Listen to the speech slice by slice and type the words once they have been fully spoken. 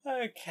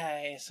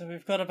Okay, so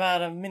we've got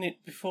about a minute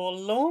before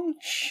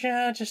launch.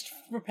 Just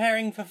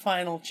preparing for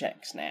final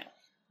checks now.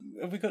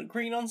 Have we got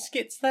green on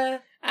skits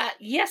there?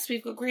 Yes,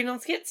 we've got green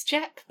on skits,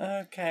 check.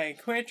 Okay,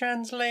 queer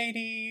trans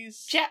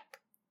ladies. Check.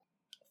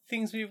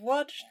 Things we've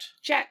watched.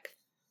 Check.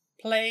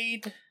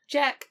 Played.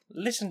 Check.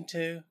 Listened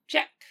to.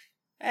 Check.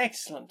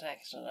 Excellent.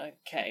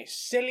 Okay,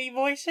 silly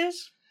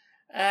voices.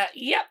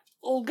 Yep,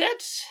 all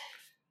good.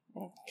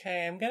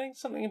 Okay, I'm getting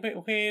something a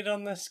bit weird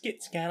on the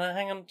skit scanner.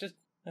 Hang on,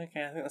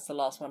 Okay, I think that's the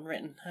last one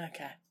written.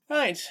 Okay.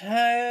 Right,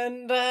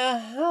 and,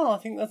 I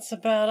think that's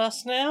about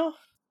us now.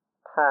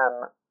 10,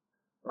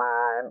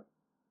 9,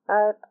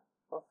 8,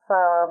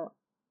 7,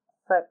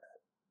 6,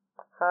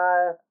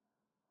 5,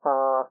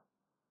 4,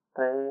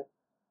 3,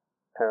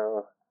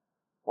 2,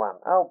 1.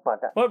 Oh,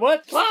 bugger.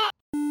 What? What?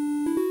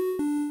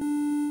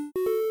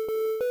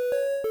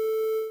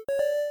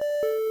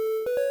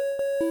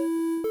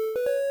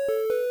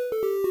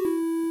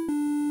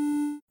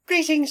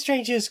 Greetings,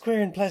 strangers,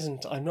 queer and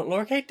pleasant. I'm not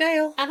Laura Kate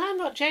Dale. And I'm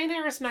not Jane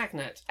Harris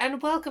Magnet,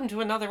 and welcome to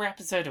another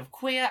episode of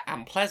Queer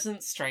and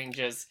Pleasant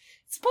Strangers.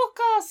 It's a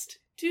podcast.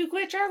 Two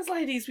queer trans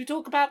ladies. We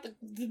talk about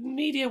the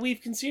media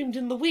we've consumed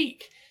in the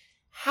week.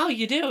 How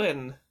you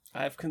doing?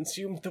 I've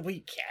consumed the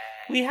week.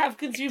 We have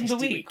consumed the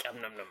Tasty week.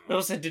 Nom, nom, nom. We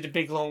also did a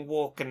big long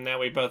walk, and now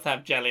we both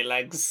have jelly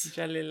legs.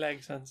 Jelly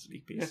legs and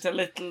sleepies. It's a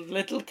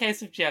little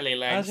case of jelly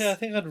legs. Actually, I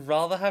think I'd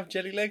rather have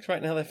jelly legs.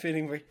 Right now they're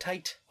feeling very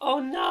tight.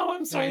 Oh no,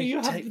 I'm sorry, Very you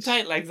have tight. the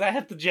tight legs. I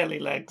have the jelly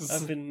legs.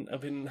 I've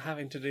been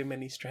having to do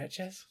many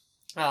stretches.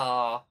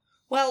 Ah.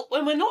 Well,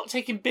 when we're not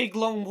taking big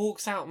long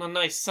walks out on a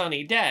nice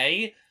sunny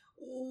day,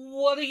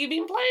 what have you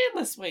been playing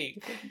this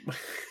week?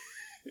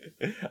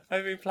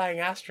 I've been playing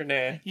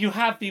Astroneer. You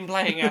have been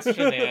playing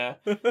Astroneer.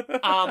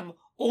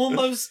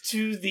 Almost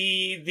to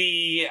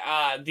the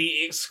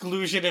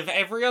exclusion of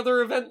every other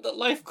event that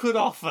life could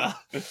offer.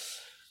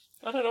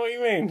 I don't know what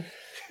you mean.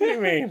 What do you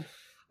mean?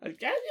 You've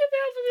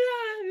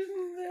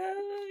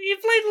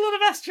played a lot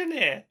of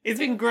Astroneer. It's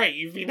been great.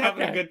 You've been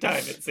having a good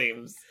time, it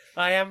seems.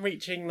 I am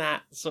reaching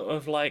that sort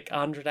of like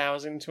 100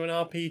 hours into an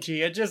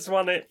RPG. I just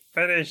want it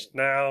finished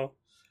now.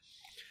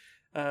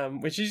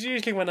 Which is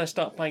usually when I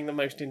start playing the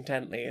most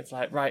intently. It's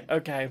like, right,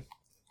 okay,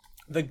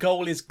 the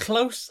goal is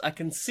close. I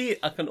can see it.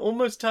 I can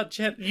almost touch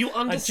it. You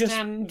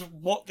understand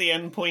what the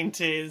end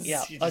point is.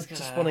 Yeah, You I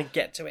just want to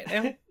get to it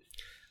now.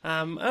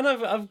 And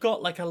I've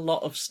got like a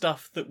lot of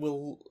stuff that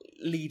will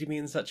lead me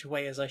in such a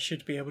way as I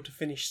should be able to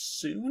finish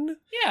soon.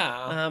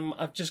 Yeah.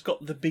 I've just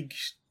got the big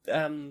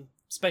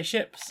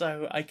spaceship,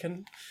 so I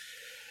can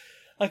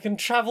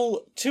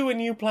travel to a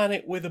new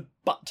planet with a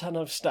butt ton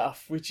of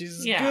stuff, which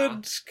is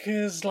good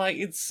because like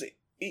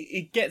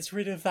it gets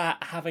rid of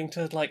that having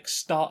to like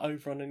start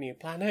over on a new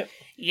planet.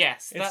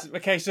 Yes. It's a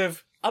case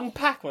of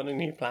unpack on a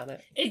new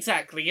planet.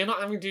 Exactly. You're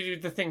not having to do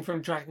the thing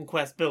from Dragon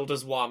Quest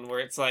Builders 1 where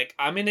it's like,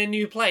 I'm in a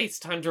new place,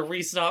 time to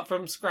restart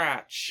from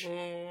scratch.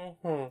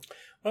 Mm-hmm. Well,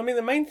 I mean,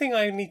 the main thing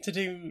I need to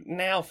do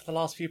now for the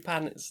last few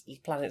planets,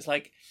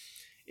 like,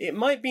 it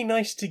might be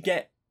nice to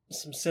get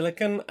some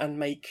silicon and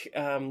make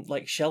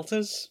like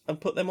shelters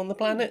and put them on the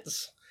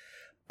planets.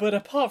 But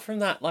apart from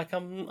that, like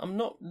I'm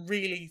not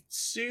really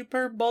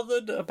super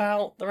bothered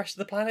about the rest of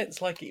the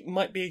planets. Like it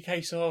might be a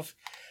case of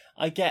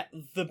I get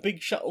the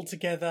big shuttle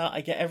together,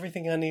 I get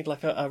everything I need,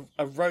 like a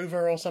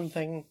rover or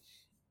something,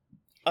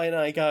 and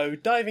I go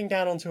diving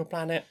down onto a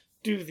planet.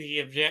 Do the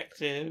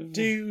objective.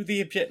 Do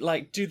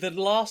the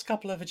last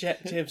couple of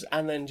objectives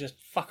and then just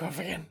fuck off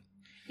again.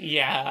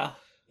 Yeah.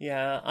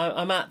 Yeah,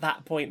 I'm at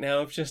that point now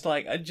of just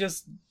like, I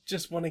just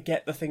want to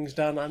get the things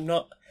done. I'm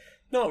not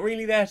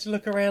really there to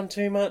look around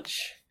too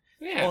much.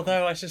 Yeah.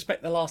 Although I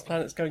suspect the last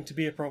planet's going to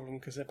be a problem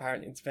because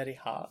apparently it's very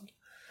hard.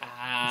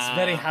 It's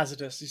very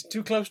hazardous. It's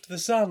too close to the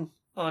sun.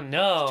 Oh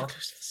no. Too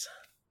close to the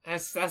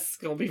sun. That's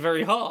gonna be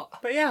very hot.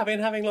 But yeah, I've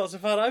been having lots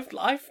of fun.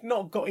 I've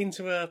not got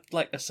into a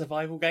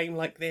survival game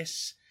like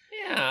this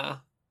Yeah.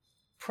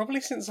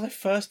 probably since I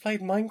first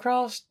played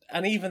Minecraft,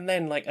 and even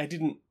then, like, I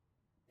didn't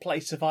play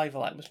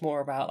survival. It was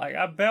more about like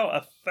I built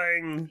a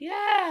thing.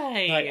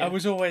 Yay! Like I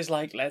was always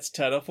like, let's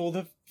turn off all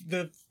the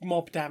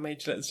mob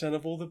damage. Let's turn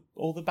off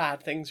all the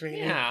bad things. Really,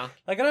 Yeah.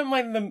 Like I don't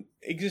mind them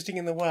existing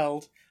in the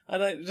world.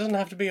 It doesn't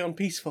have to be on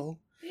peaceful.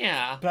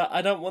 Yeah. But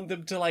I don't want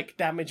them to like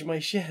damage my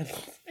shit.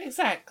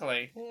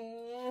 Exactly.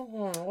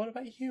 What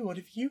about you? What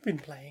have you been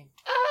playing?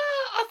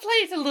 I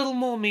played a little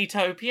more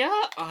Metopia.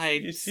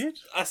 You did?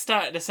 I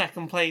started a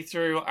second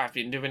playthrough. I've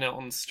been doing it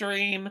on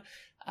stream.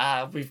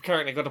 We've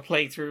currently got a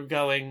playthrough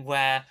going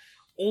where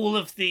all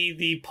of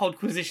the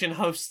Podquisition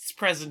hosts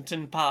present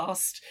and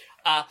past,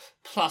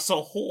 plus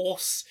a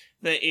horse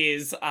that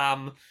is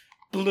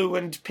blue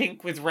and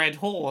pink with red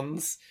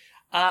horns,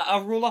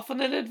 are rule off on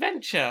an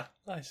adventure.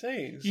 I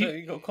see. So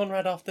you got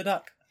Conrad after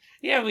Duck.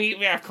 Yeah, we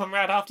have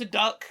Conrad after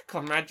Duck.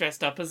 Conrad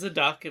dressed up as a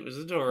duck. It was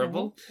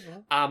adorable.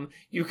 Mm-hmm.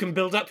 You can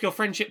build up your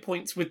friendship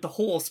points with the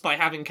horse by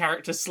having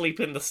characters sleep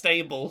in the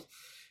stable.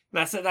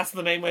 That's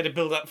the main way to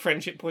build up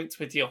friendship points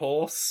with your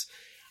horse.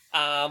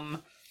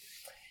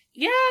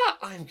 Yeah,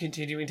 I'm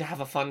continuing to have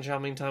a fun,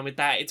 charming time with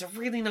that. It's a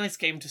really nice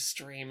game to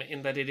stream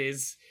in that it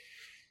is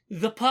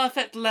the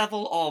perfect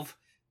level of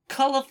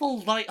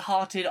colourful,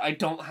 light-hearted. I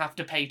don't have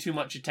to pay too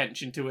much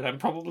attention to it. I'm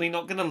probably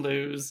not going to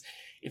lose.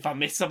 If I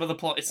miss some of the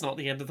plot, it's not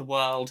the end of the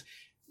world.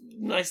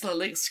 Nice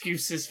little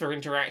excuses for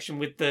interaction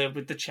with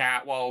the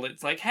chat while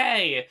it's like,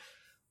 hey,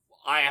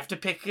 I have to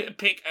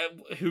pick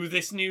who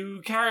this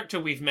new character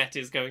we've met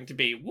is going to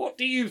be. What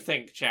do you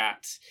think,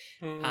 chat?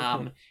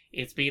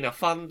 It's been a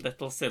fun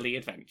little silly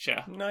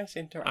adventure. Nice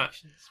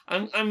interactions.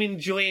 I'm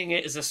enjoying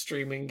it as a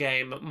streaming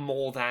game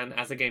more than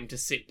as a game to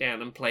sit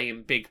down and play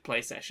in big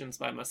play sessions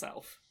by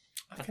myself.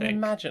 I can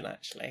imagine,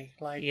 actually.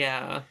 Like,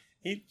 yeah.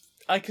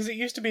 Because it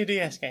used to be a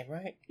DS game,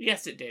 right?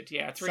 Yes, it did.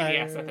 Yeah,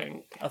 3DS, I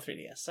think. Oh,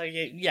 3DS. So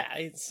yeah,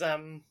 it's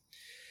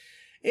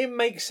it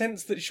makes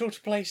sense that shorter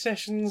play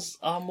sessions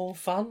are more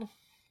fun.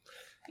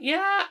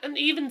 Yeah, and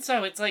even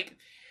so, it's like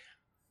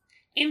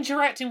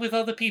interacting with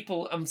other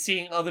people and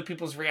seeing other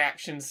people's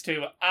reactions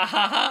to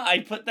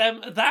I put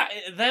them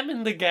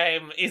in the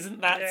game.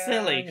 Isn't that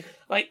silly?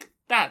 Like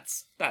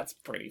that's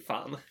pretty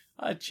fun.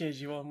 I cheered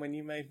you on when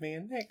you made me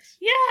and Nix.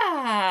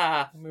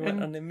 Yeah! We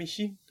went on a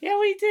mission. Yeah,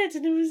 we did,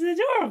 and it was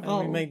adorable.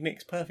 And we made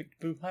Nix perfect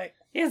boob height.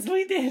 Yes,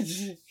 we did.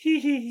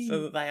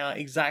 So that they are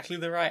exactly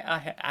the right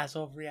as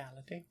of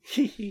reality.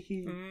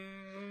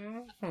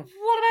 What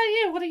about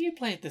you? What have you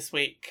played this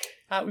week?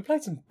 We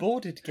played some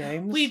boarded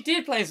games. We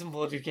did play some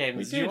boarded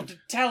games. Do you want to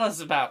tell us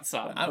about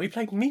some? We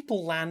played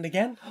Meeple Land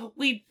again.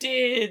 We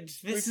did.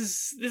 This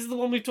is the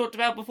one we've talked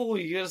about before.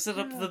 You got to set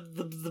up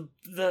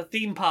the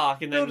theme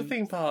park and then build a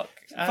theme park.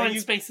 Find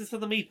spaces for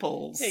the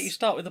meeples. Yeah, you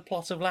start with a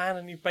plot of land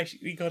and you've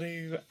basically got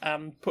to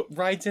put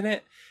rides in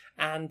it.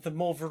 And the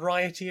more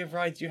variety of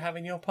rides you have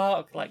in your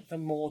park, like the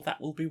more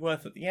that will be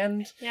worth at the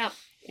end. Yeah.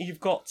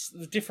 You've got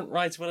the different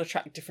rides will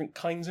attract different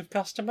kinds of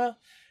customer.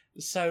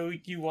 So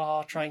you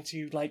are trying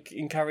to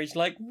encourage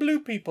blue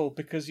people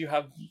because you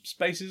have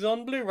spaces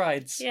on blue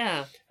rides.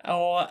 Yeah.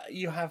 Or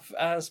you have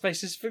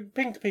spaces for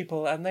pink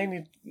people and they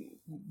need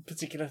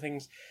particular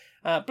things.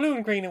 Blue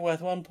and green are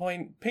worth 1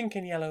 point, pink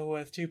and yellow are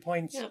worth 2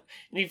 points. Yeah.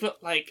 And you've got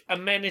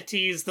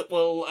amenities that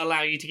will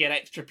allow you to get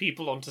extra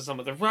people onto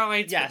some of the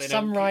rides. Yeah,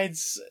 some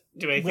rides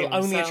will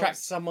only attract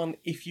someone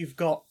if you've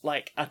got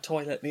a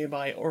toilet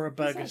nearby or a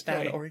burger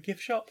stand or a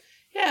gift shop.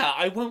 Yeah,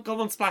 I won't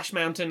go on Splash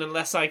Mountain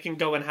unless I can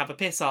go and have a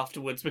piss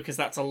afterwards because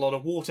that's a lot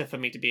of water for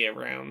me to be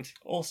around.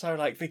 Also,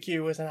 the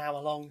queue is an hour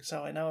long,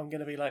 so I know I'm going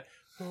to be I've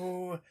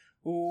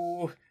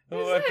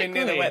been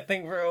near the wet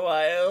thing for a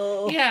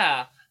while.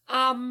 Yeah.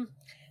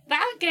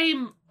 That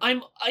game,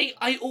 I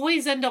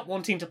always end up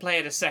wanting to play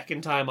it a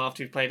second time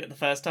after you've played it the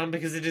first time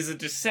because it is a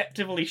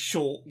deceptively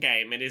short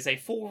game. It is a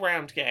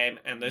 4-round game,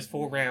 and those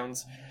 4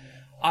 rounds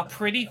are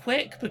pretty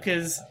quick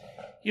because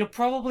you're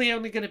probably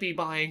only going to be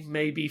buying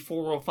maybe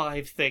 4 or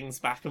 5 things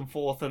back and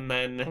forth, and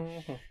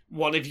then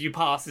one of you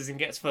passes and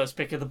gets first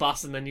pick of the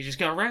bus, and then you just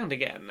go around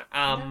again.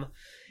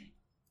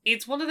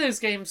 It's one of those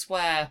games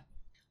where,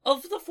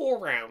 of the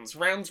 4 rounds,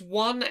 rounds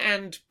 1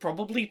 and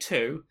probably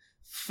 2,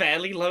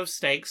 fairly low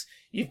stakes.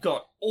 You've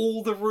got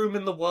all the room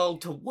in the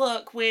world to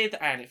work with,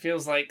 and it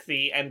feels like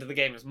the end of the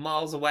game is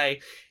miles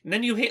away. And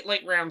then you hit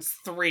rounds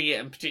 3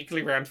 and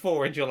particularly round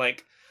 4, and you're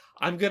like,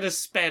 I'm gonna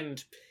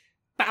spend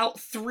about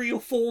 3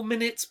 or 4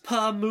 minutes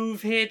per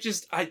move here.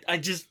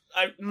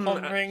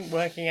 Pondering,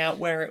 working out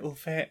where it will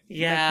fit.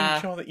 Yeah,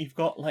 making sure that you've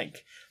got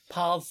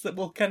paths that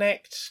will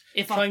connect.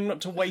 Trying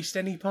not to waste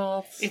any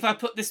paths. If I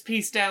put this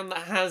piece down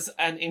that has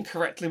an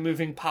incorrectly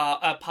moving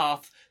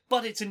path,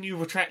 but it's a new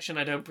attraction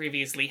I don't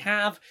previously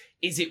have,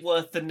 is it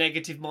worth the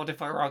negative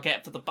modifier I'll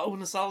get for the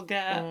bonus I'll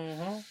get?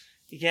 Mm-hmm.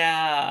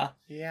 Yeah.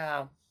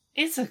 Yeah.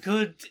 It's a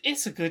good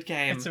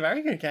game. It's a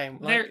very good game.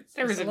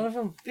 There's a lot of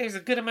them. There's a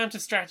good amount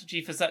of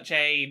strategy for such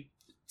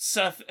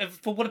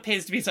for what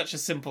appears to be such a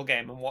simple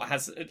game and what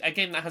has a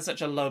game that has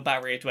such a low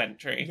barrier to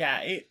entry.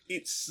 Yeah,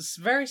 it's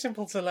very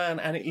simple to learn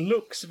and it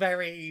looks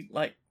very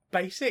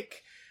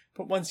basic,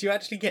 but once you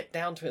actually get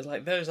down to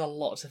it, there's a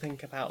lot to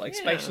think about,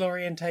 spatial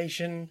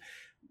orientation,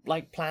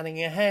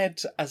 planning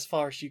ahead as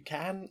far as you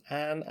can,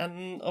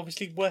 and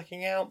obviously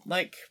working out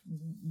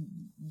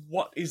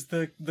what is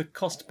the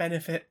cost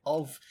benefit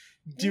of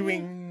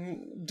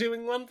doing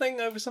one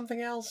thing over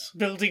something else.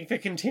 Building for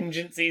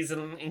contingencies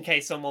in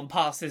case someone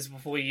passes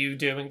before you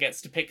do and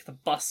gets to pick the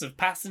bus of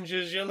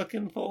passengers you're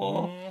looking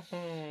for.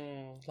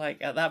 Mm-hmm.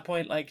 At that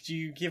point, do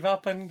you give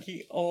up and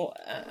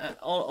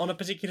on a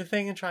particular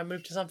thing and try and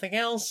move to something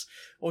else,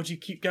 or do you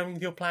keep going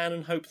with your plan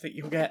and hope that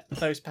you'll get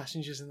those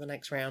passengers in the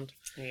next round?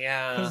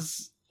 Yeah.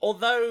 Because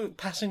although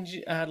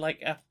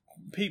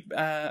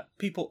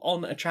people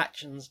on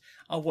attractions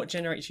are what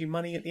generates you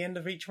money at the end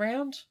of each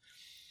round,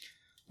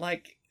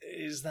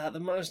 is that the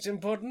most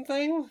important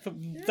thing?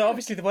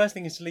 Obviously, the worst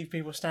thing is to leave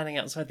people standing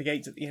outside the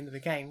gates at the end of the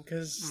game,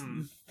 because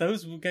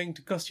those were going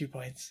to cost you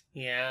points.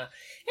 Yeah.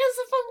 It's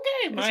a fun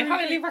game. I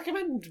highly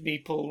recommend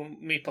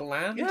Meeple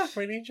Land. Yeah,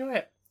 really enjoy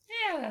it.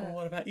 Yeah.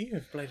 What about you?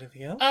 Have you played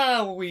anything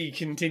else? We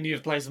continued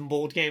to play some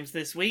board games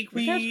this week.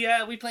 We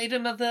We played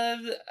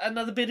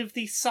another bit of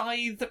the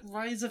Scythe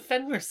Rise of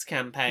Fenris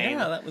campaign.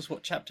 Yeah, that was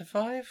what, chapter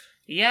 5?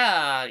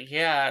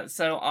 Yeah.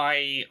 So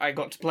I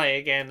got to play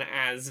again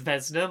as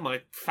Vesna,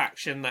 my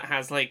faction that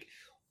has like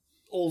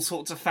all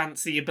sorts of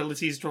fancy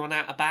abilities drawn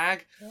out a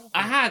bag.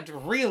 I had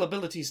real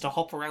abilities to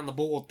hop around the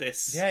board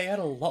this. Yeah, you had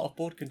a lot of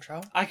board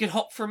control. I could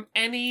hop from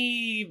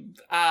any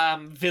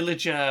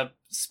villager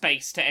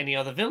space to any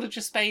other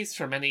villager space,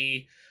 from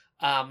any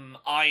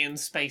iron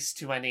space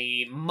to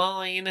any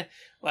mine.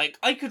 Like,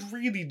 I could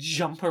really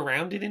jump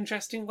around in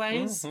interesting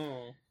ways.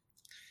 Mm-hmm.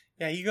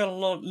 Yeah, you got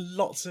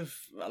lots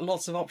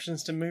of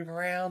options to move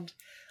around.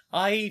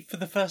 I, for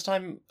the first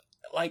time,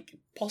 like,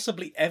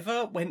 possibly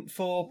ever, went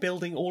for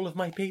building all of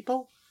my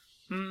people,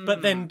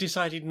 but then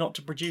decided not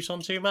to produce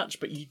on too much,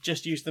 but you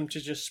just use them to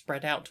just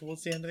spread out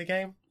towards the end of the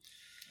game.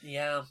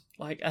 Yeah.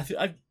 Like,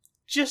 I've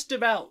just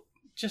about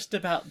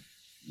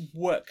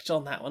worked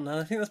on that one, and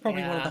I think that's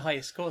probably one of the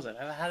highest scores I've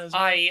ever had as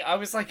well. I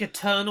was like a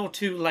turn or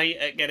two late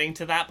at getting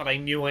to that, but I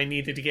knew I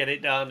needed to get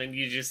it done, and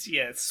you just,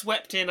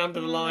 swept in under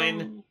the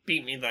line,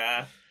 beat me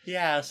there.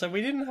 Yeah, so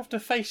we didn't have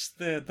to face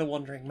the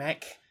wandering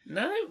mech.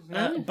 No.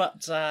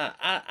 But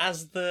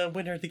as the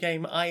winner of the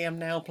game, I am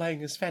now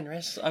playing as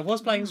Fenris. I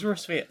was playing as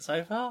Rusviet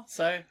so far,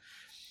 so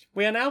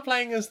we are now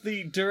playing as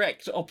the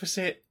direct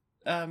opposite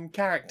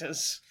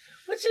characters.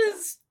 Which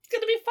is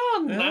going to be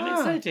fun. Yeah. I'm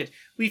excited.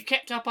 We've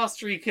kept up our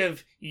streak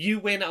of you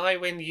win, I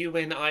win, you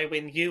win, I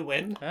win, you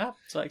win. Yeah,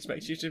 so I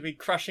expect you to be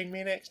crushing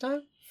me next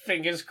time.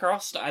 Fingers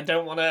crossed. I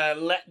don't want to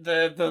let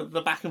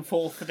the back and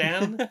forth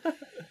down.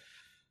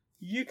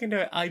 You can do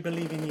it. I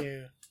believe in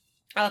you.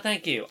 Oh,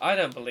 thank you. I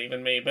don't believe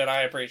in me, but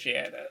I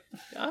appreciate it.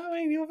 I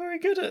mean, you're very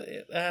good at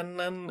it,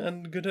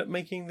 and good at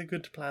making the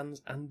good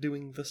plans and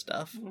doing the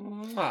stuff.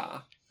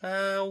 Mwah.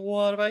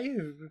 What about you?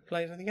 Have you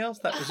played anything else?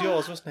 That was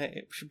yours, wasn't it?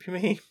 It should be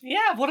me.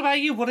 Yeah, what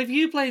about you? What have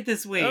you played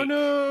this week? Oh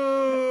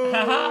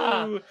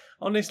no!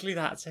 Honestly,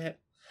 that's it.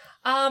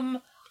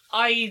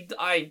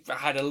 I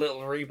had a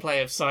little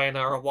replay of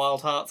Sayonara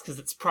Wild Hearts because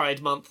it's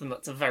Pride Month and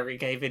that's a very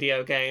gay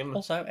video game.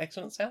 Also,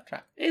 excellent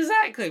soundtrack.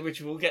 Exactly,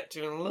 which we'll get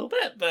to in a little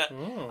bit. But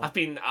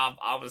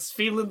I was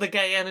feeling the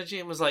gay energy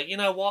and was like, you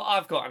know what?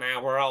 I've got an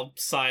hour. I'll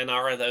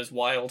Sayonara those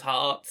Wild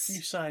Hearts.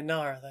 You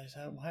sayonara those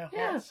Wild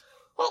Yeah. Hearts.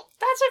 Well,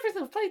 that's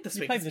everything I've played this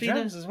You week. played the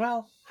drums as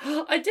well.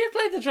 I did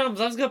play the drums.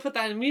 I was going to put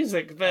that in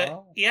music,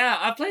 but yeah,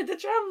 I played the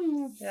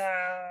drums.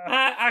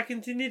 Yeah. I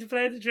continue to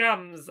play the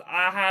drums.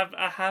 I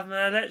have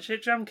an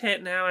electric drum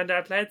kit now, and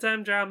I played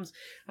some drums.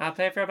 I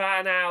played for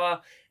about an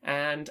hour,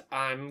 and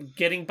I'm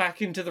getting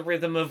back into the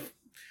rhythm of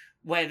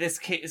where this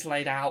kit is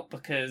laid out,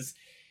 because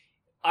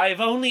I've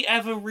only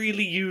ever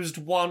really used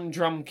one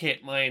drum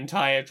kit my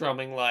entire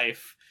drumming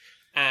life.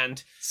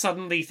 And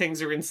suddenly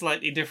things are in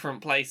slightly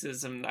different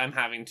places and I'm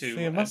having to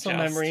So your muscle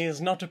adjust. memory is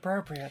not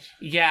appropriate.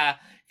 Yeah,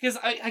 because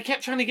I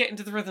kept trying to get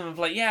into the rhythm of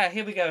like, yeah,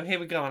 here we go.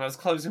 And I was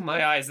closing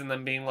my eyes and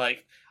then being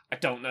like, I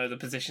don't know the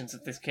positions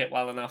of this kit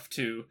well enough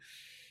to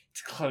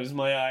close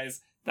my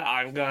eyes, that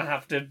I'm going to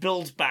have to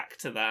build back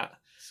to that.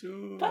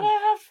 But I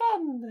had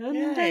fun, and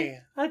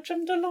Yay. I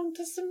drummed along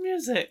to some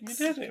music. You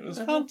did, it was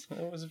fun.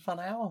 It was a fun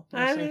hour.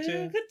 I had a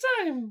good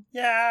time.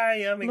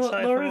 Yeah, I'm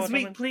excited for Laura's more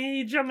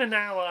weekly drumming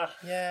hour.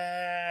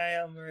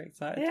 Yeah, I'm very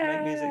excited to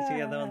make music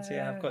together once you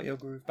have got your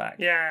groove back.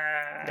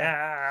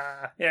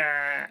 Yeah.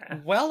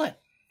 Well then.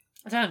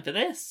 Time for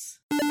this.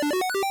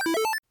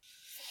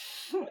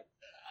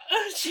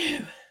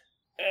 Achoo.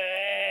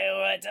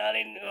 Alright,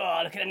 darling.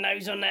 Oh, look at the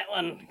nose on that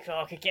one.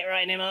 Oh, I could get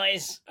right in them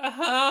eyes.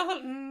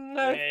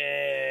 No.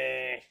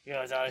 Go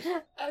on, darling.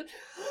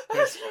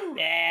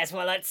 Yeah, that's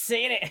what I like to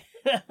see, innit?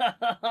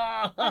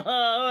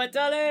 Oh,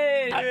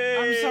 darling.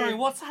 I'm sorry,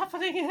 what's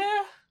happening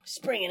here?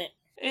 Spring in it.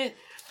 It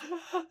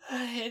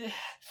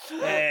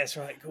Yeah, that's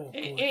right, cool.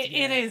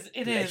 it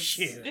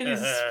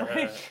is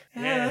spring.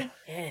 Yeah.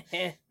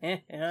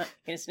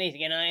 Gonna sneeze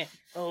again, are you?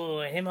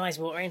 Oh, them eyes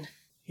watering.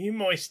 You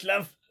moist,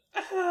 love.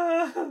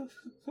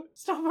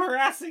 Stop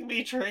harassing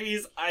me,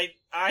 trees. I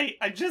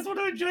just want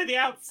to enjoy the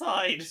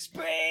outside.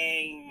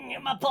 Spring!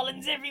 My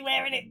pollen's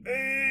everywhere, innit?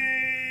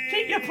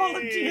 Keep your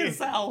pollen to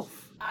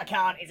yourself. I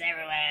can't, it's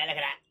everywhere. Look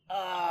at that.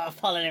 Oh,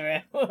 pollen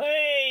everywhere.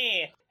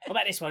 Whee! What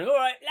about this one?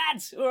 Alright,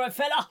 lads. Alright,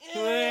 fella.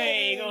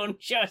 Whee! Go on,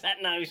 show us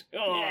that nose. Go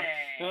on.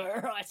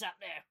 Right up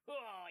there.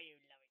 Oh, you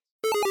love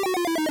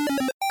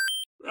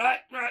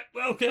it. Right,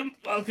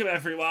 welcome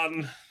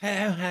everyone.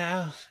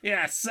 How?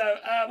 Yes, so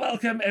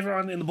welcome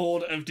everyone in the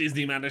board of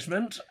Disney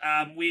management.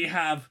 We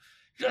have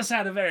just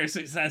had a very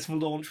successful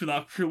launch with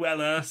our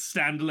Cruella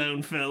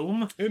standalone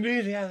film.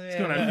 Indeed, yeah. It's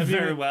gone over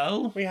very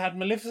well. We had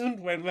Maleficent,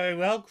 went very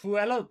well.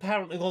 Cruella,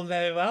 apparently gone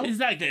very well.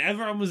 Exactly,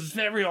 everyone was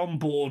very on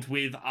board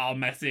with our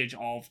message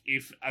of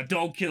if a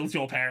dog kills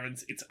your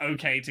parents, it's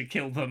okay to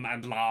kill them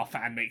and laugh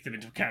and make them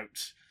into a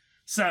coat.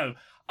 So,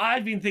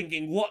 I've been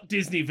thinking, what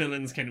Disney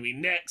villains can we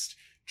next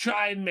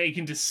try and make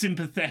into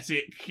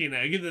sympathetic, give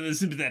them a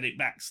sympathetic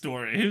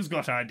backstory? Who's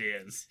got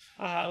ideas?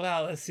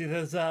 Well, let's see,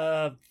 there's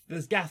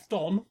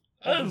Gaston.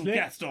 Oh, obviously.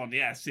 Gaston,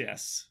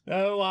 yes.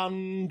 No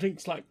one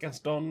drinks like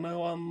Gaston. No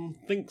one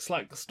thinks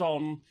like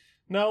Gaston.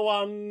 No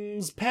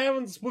one's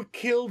parents were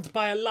killed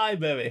by a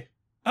library.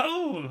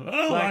 Oh,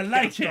 Like I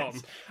like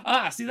Gaston.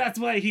 it. See, that's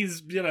why he's,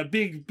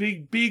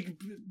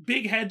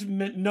 big head,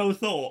 no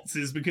thoughts,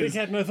 is Big because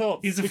had no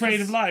thoughts. he's afraid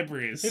because of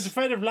libraries. He's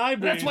afraid of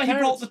libraries. That's why he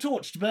brought Parents- the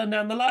torch to burn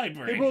down the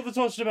library. He brought the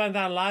torch to burn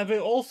down the library.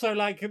 Also,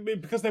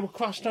 because they were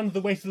crushed under the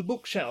weight of the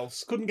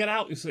bookshelves, couldn't get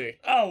out. You see.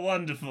 Oh,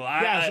 wonderful.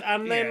 Yes,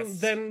 and yes.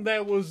 then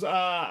there was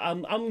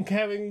an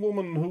uncaring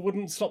woman who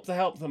wouldn't stop to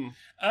help them.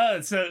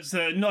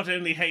 So not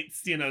only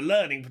hates,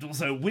 learning, but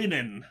also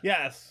women.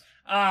 Yes.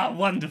 Ah,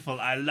 wonderful.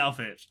 I love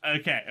it.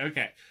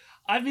 Okay.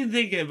 I've been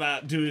thinking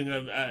about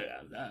doing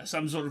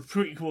some sort of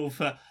prequel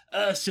for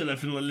Ursula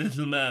from The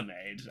Little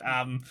Mermaid.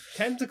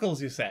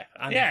 Tentacles, you say?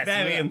 I'm Yes,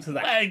 very well, into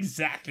that.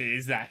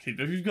 Exactly.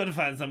 But we've got to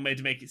find some way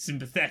to make it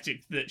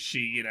sympathetic that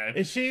she,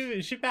 Is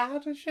she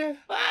bad? Is she?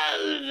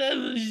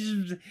 Well,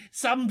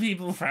 some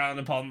people frown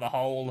upon the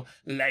whole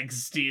leg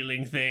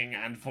stealing thing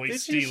and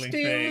voice Did she stealing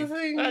steal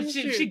thing. the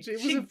thing?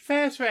 It was a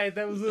fair trade.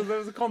 There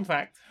was a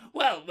contract.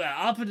 Well,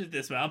 I'll put it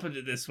this way.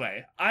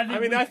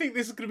 I think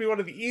this is going to be one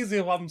of the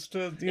easier ones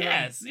to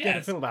get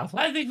a film out of.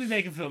 I think we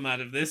make a film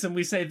out of this, and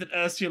we say that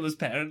Ursula's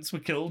parents were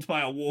killed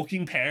by a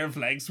walking pair of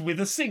legs with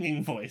a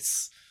singing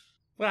voice.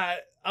 Well,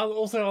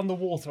 also on the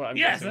water. I'm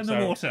Yes, guessing,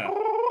 underwater.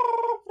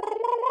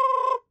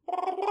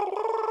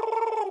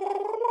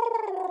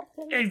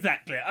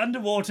 Exactly,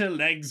 underwater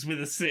legs with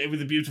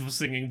a beautiful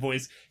singing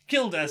voice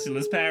killed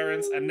Ursula's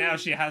parents, and now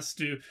she has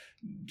to.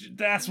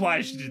 That's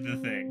why she did the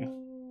thing.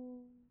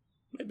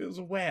 Maybe it was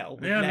a whale.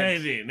 With Yeah,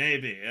 legs.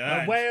 maybe. All A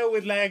right. whale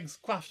with legs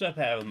crushed her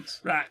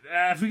parents. Right,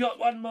 have we got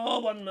one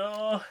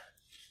more?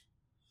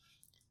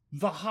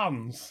 The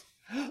Huns.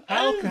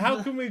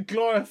 How can we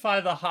glorify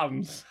the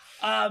Huns?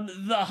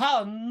 The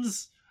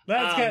Huns.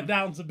 Let's get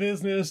down to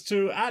business.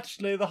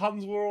 Actually, the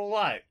Huns were all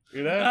right.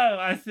 You know. Oh,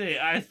 I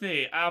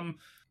see.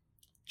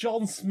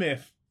 John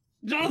Smith.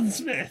 John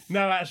Smith.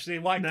 No, actually,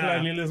 white No.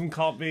 colonialism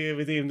can't be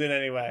redeemed in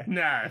any way.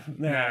 No.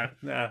 No.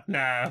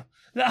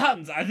 The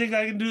Huns. I think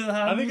I can do the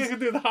Huns. I think I can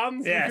do the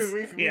Huns. Yes.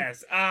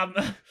 Yes.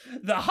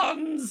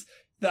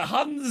 The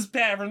Huns'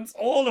 parents,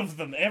 all of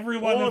them, every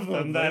one All of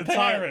them, their the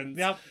entire- parents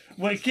Yep.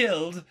 were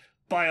killed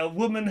by a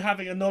woman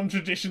having a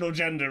non-traditional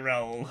gender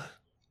role.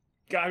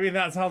 I mean,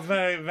 that sounds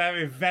very,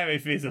 very, very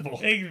feasible.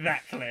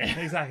 Exactly.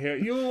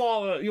 Exactly. You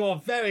are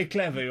very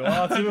clever. You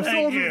are to have Thank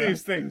thought you. of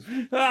these things.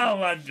 Oh,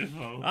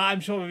 wonderful. I'm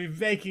sure we'll be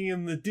raking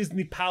in the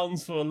Disney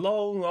pounds for a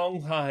long,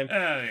 long time.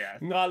 Oh, yeah.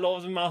 Our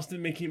Lord and Master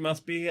Mickey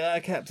must be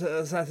kept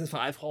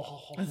satisfied.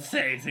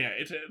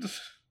 Satiated.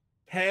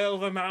 Hail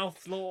the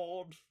mouth,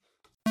 Lord.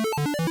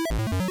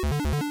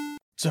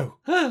 So,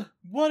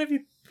 what have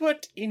you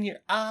put in your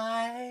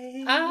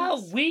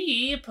eyes?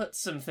 We put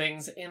some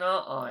things in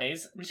our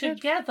eyes We did.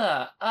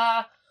 together.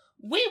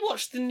 We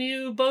watched the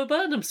new Bo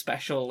Burnham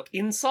special,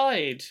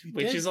 Inside,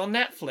 which did. is on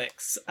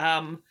Netflix.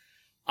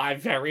 I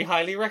very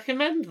highly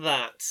recommend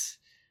that.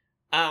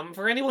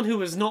 For anyone who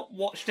has not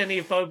watched any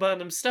of Bo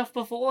Burnham's stuff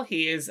before,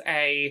 he is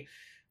a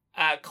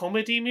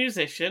comedy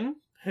musician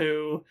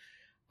who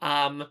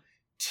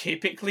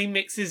typically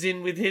mixes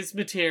in with his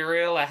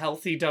material a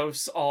healthy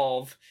dose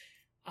of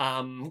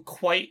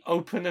quite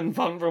open and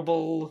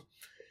vulnerable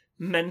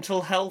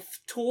mental health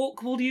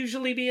talk will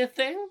usually be a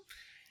thing.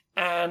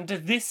 And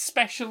this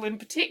special in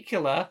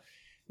particular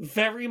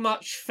very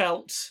much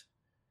felt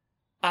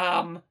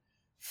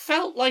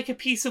like a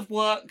piece of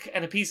work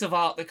and a piece of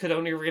art that could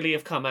only really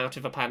have come out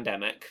of a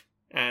pandemic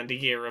and a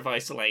year of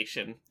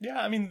isolation. Yeah,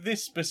 I mean,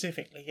 this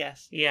specifically,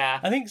 yes. Yeah.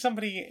 I think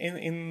somebody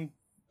in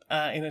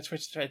a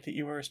Twitter thread that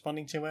you were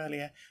responding to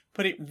earlier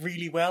put it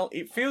really well.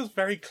 It feels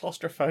very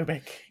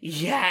claustrophobic.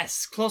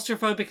 Yes,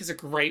 claustrophobic is a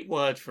great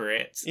word for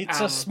it. It's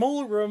a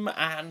small room,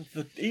 and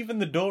even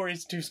the door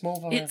is too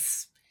small for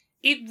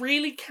It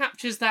really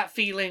captures that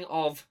feeling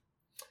of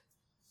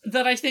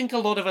that I think a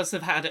lot of us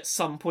have had at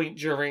some point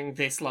during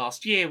this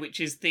last year, which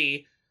is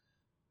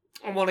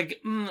I want to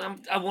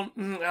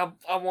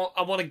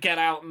get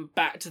out and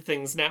back to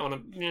things now,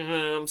 and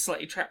I'm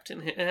slightly trapped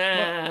in here.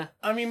 Well,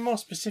 I mean, more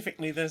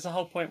specifically, there's a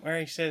whole point where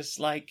he says,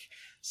 like,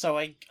 so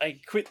I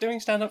quit doing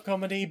stand-up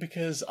comedy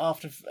because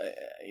after,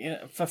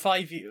 for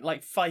 5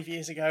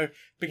 years ago,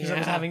 because I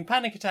was Yeah. having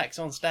panic attacks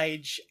on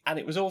stage, and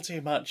it was all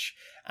too much,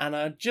 and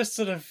I just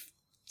sort of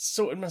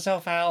sorted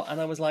myself out, and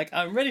I was like,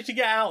 I'm ready to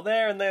get out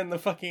there, and then the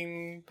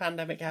fucking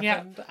pandemic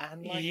happened,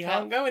 and I Yeah.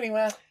 can't go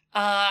anywhere.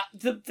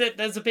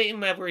 There's a bit in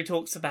there where he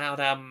talks about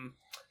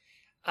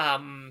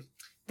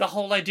the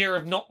whole idea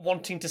of not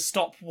wanting to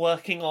stop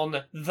working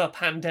on the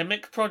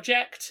pandemic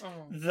project,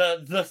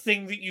 the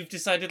thing that you've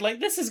decided, like,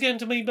 this is going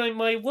to be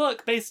my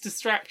work-based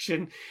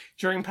distraction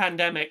during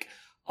pandemic.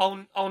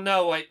 Oh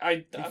no,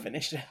 I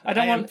Finished it. I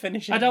don't want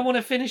finishing. I don't want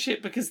to finish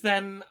it because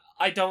then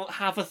I don't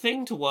have a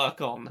thing to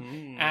work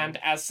on. And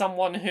as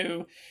someone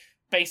who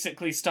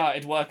basically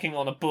started working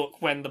on a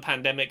book when the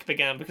pandemic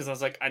began because I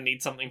was like, I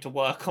need something to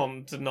work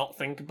on to not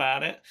think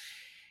about it.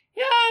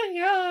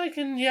 I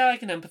can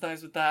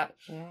empathize with that.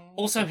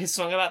 Also, his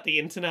song about the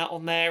internet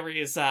on there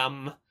is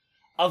a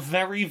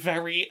very,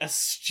 very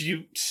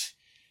astute.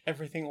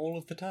 Everything all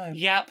of the time.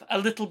 Yep, a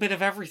little bit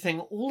of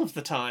everything all of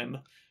the time.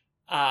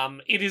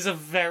 It is a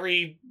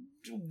very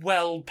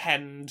well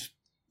penned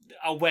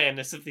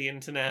awareness of the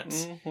internet.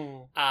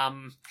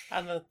 Mm-hmm.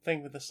 And the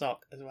thing with the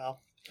sock as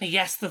well.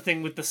 Yes, the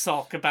thing with the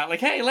sock about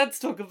like, hey, let's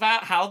talk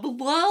about how the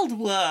world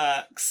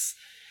works.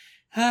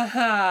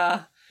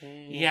 Haha.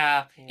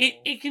 Yeah,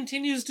 it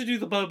continues to do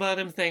the Bo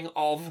Burnham thing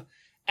of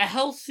a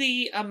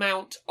healthy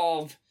amount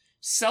of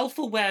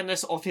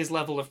self-awareness of his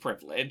level of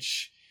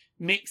privilege,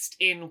 mixed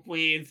in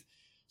with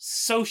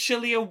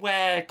socially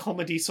aware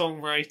comedy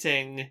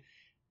songwriting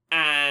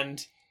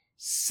and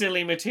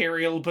silly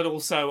material, but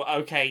also,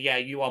 okay, yeah,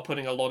 you are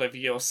putting a lot of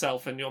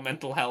yourself and your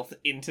mental health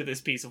into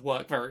this piece of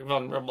work very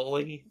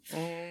vulnerably.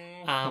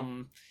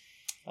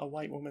 A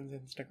white woman's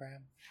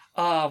Instagram.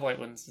 White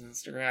woman's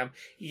Instagram.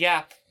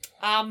 Yeah.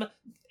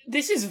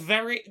 This is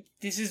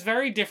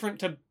very different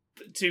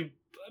to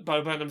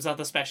Bo Burnham's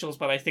other specials,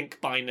 but I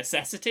think by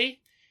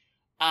necessity.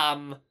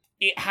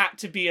 It had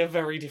to be a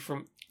very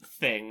different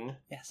thing.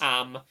 Yes.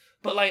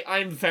 But like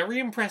I'm very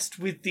impressed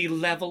with the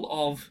level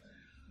of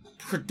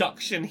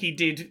production he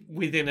did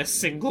within a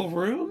single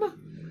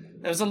room.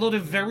 There was a lot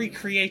of very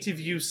creative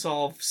use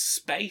of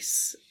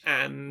space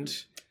and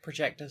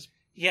projectors.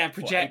 Yeah,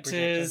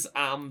 projectors,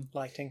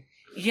 lighting.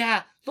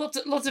 Yeah, lots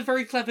of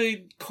very clever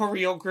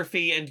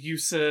choreography and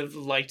use of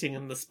lighting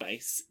in the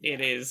space.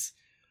 It is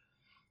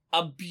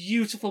a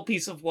beautiful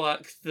piece of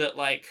work that,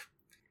 like,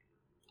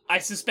 I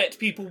suspect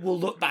people will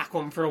look back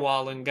on for a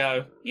while and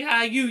go,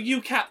 yeah,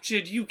 you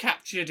captured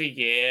a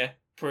year.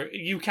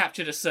 You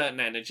captured a certain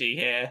energy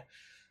here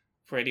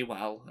pretty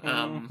well.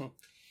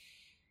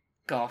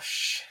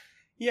 Gosh.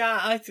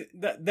 Yeah,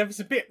 there was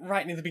a bit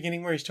right near the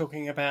beginning where he's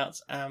talking about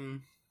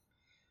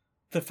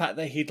the fact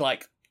that he'd,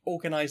 like,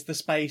 organised the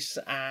space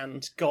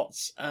and got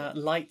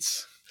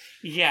lights.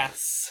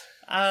 Yes.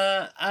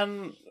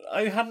 And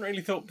I hadn't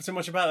really thought so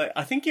much about it.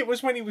 I think it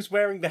was when he was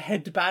wearing the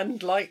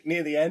headband light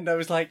near the end. I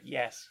was like,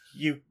 yes,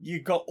 you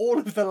got all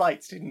of the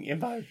lights, didn't you,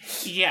 Bo?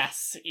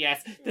 Yes.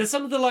 There's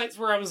some of the lights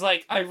where I was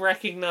like, I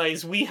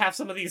recognise we have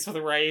some of these for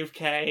the Rave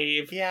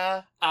Cave.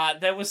 Yeah.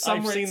 There was some.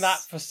 I've seen that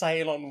for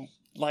sale on,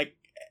 like,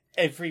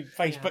 every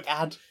Facebook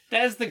ad.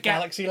 There's the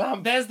Galaxy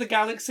lamp. There's the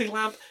Galaxy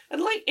lamp. And,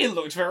 like, it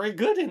looked very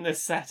good in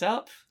this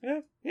setup.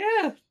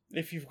 Yeah.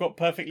 If you've got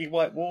perfectly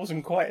white walls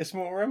and quite a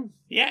small room.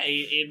 Yeah,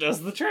 it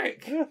does the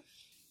trick. Yeah.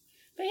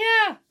 But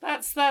yeah,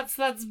 that's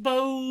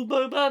Bo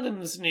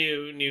Burnham's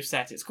new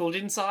set. It's called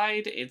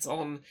Inside. It's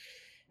on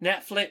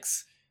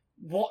Netflix.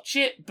 Watch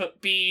it,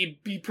 but be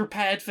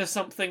prepared for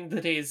something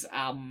that is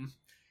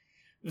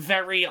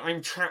very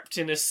I'm trapped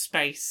in a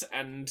space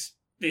and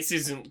this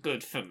isn't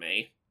good for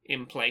me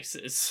in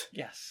places.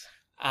 Yes.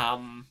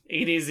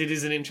 It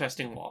is an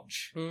interesting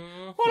watch.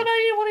 Mm-hmm. What about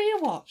you? What have you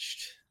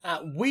watched?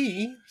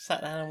 We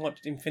sat down and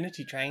watched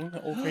Infinity Train,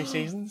 all 3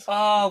 seasons.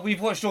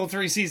 We've watched all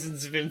 3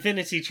 seasons of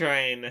Infinity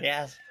Train.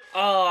 Yes.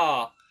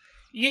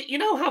 You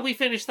know how we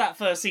finished that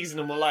first season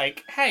and we're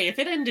like, hey, if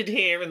it ended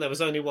here and there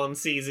was only 1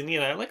 season, you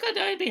know, like,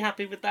 I'd be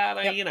happy with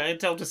that. Yep. You know, it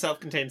told a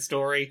self-contained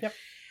story. Yep.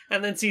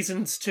 And then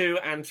seasons 2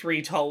 and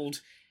 3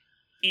 told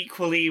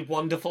equally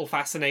wonderful,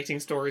 fascinating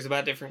stories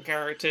about different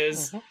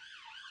characters. Mm-hmm.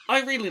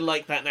 I really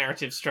like that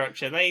narrative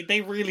structure.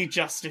 They really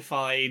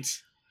justified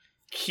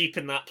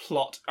keeping that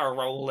plot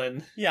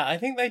a-rolling. Yeah, I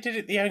think they did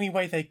it the only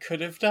way they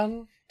could have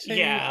done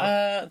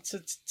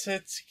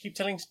to keep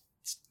telling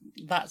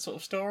that sort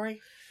of story.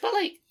 But,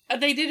 like,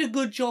 they did a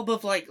good job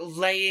of, like,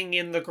 laying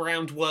in the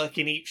groundwork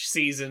in each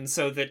season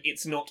so that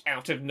it's not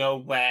out of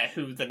nowhere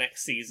who the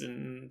next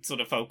season sort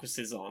of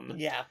focuses on.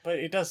 Yeah, but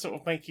it does sort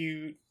of make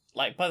you,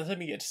 like, by the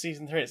time you get to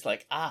season 3, it's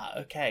like,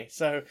 okay,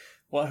 so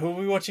who are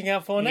we watching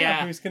out for now?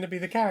 Yeah. Who's going to be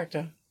the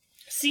character?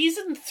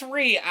 Season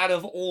 3, out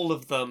of all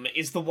of them,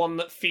 is the one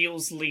that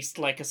feels least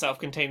like a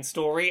self-contained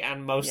story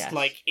and most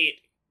like it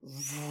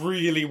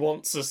really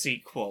wants a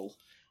sequel.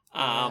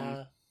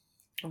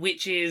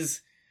 Which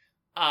is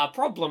a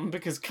problem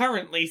because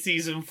currently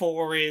season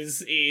 4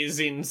 is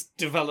in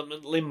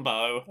development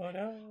limbo. Oh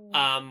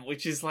no.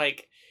 Which is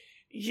like,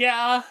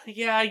 yeah,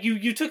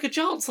 you took a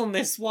chance on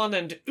this one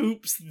and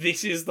oops,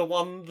 this is the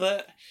one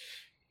that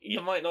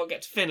you might not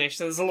get to finish.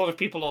 So there's a lot of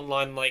people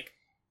online like,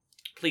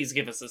 please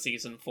give us a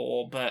season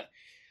 4, but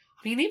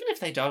I mean, even if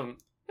they don't,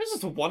 this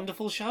is a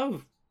wonderful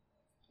show.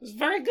 It's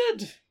very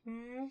good.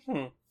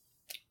 Mm-hmm.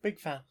 Big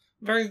fan.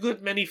 Very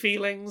good, many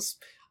feelings.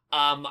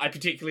 I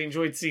particularly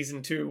enjoyed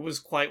season 2, it was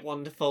quite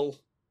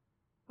wonderful.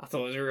 I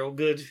thought it was real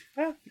good.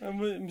 Yeah,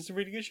 it was a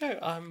really good show.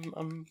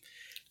 I'm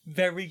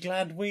very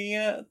glad we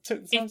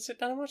took the time to sit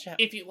down and watch it.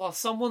 If you are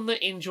someone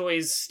that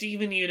enjoys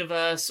Steven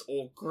Universe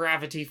or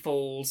Gravity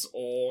Falls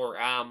or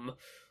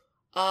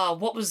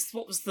what was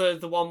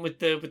the one with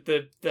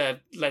the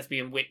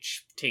lesbian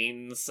witch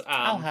teens?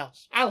 Owl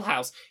House. Owl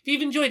House. If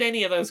you've enjoyed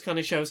any of those kind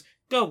of shows,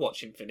 go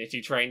watch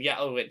Infinity Train. You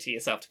owe it to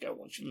yourself to go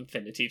watch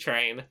Infinity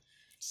Train.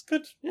 It's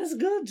good. It's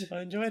good. I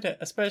enjoyed it,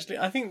 especially.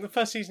 I think the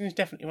first season is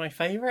definitely my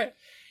favourite,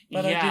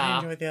 but I Yeah.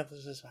 did enjoy the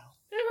others as well.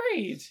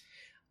 Agreed.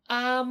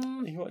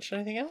 You watched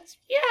anything else?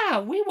 Yeah,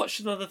 we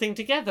watched another thing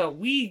together.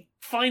 We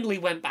finally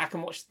went back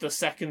and watched the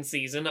second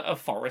season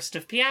of Forest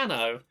of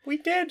Piano. We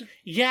did.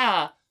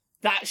 Yeah,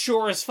 that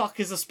sure as fuck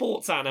is a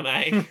sports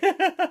anime.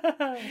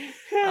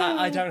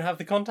 I don't have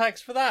the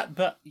context for that,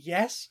 but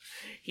yes.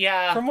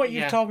 Yeah. From what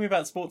you've yeah. told me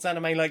about sports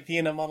anime, like the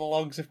inner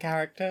monologues of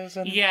characters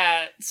and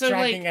Yeah, so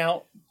dragging like,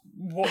 out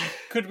what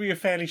could be a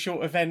fairly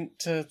short event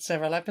to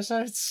several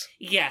episodes.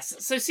 yes.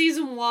 So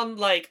season 1,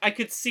 like, I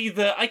could see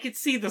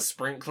the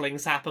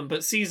sprinklings happen,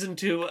 but season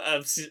 2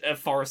 of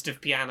Forest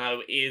of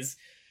Piano is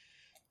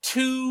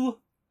two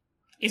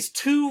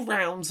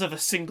rounds of a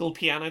single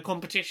piano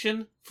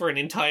competition for an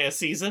entire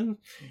season.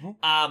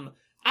 Mhm.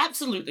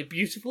 Absolutely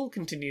beautiful,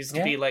 continues to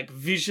Yeah. be like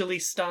visually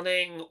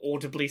stunning,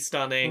 audibly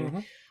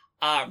stunning.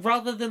 Mhm.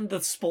 Rather than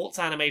the sports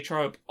anime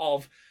trope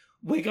of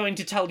we're going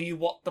to tell you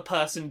what the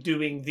person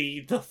doing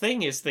the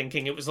thing is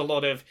thinking, it was a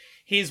lot of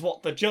here's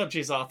what the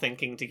judges are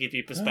thinking to give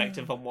you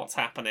perspective on what's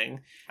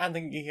happening. And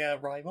the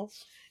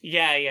rivals.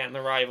 Yeah, and the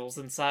rivals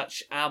and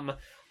such. But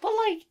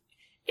like,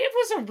 it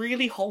was a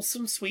really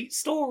wholesome, sweet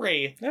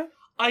story. Yeah.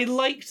 I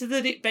liked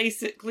that it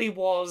basically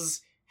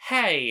was,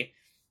 hey,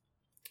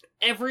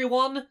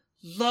 everyone,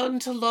 learn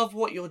to love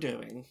what you're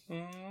doing.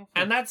 Mhm.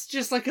 And that's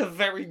just like a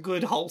very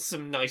good,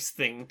 wholesome, nice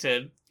thing to...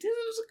 It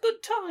was a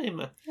good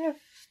time. Yeah.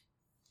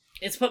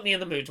 It's put me in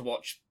the mood to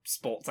watch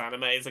sports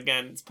animes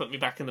again. It's put me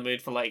back in the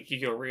mood for like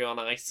Yuri on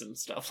Ice and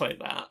stuff like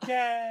that.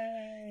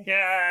 Yay!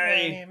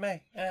 Yay!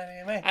 Anime.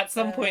 At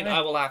some point, anime.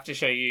 I will have to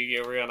show you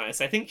Yuri on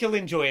Ice. I think you'll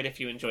enjoy it if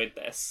you enjoyed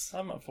this.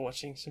 I'm up for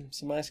watching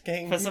some ice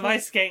skating. For some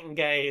ice skating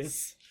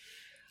gays.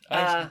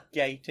 Ice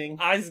skating.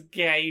 Ice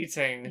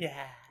skating.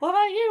 Yeah. What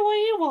about you? What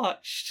you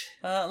watched?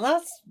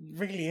 That's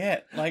really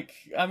it. Like,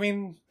 I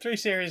mean, 3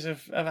 series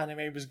of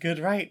anime was good,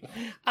 right?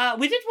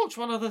 We did watch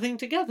one other thing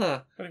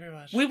together. What did we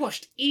watch? We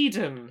watched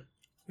Eden.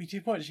 We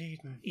did watch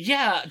Eden.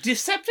 Yeah,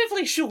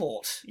 deceptively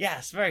short.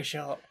 Yes, very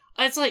short.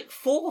 It's like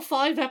 4 or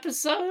 5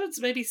 episodes,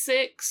 maybe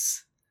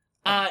 6.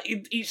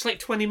 Each like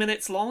 20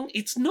 minutes long.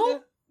 It's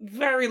not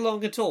very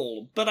long at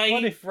all, but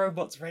What if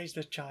robots raised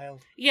a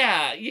child?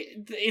 Yeah,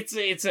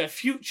 it's a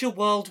future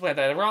world where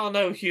there are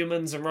no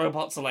humans and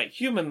robots are like,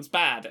 humans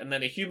bad, and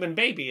then a human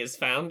baby is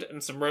found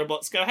and some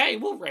robots go, hey,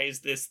 we'll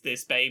raise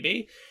this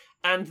baby.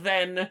 And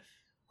then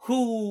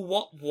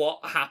what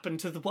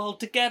happened to the world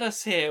to get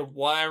us here?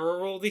 Why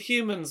are all the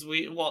humans?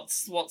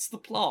 What's the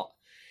plot?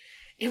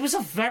 It was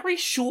a very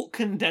short,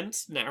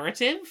 condensed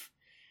narrative.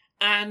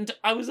 And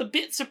I was a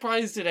bit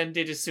surprised it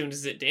ended as soon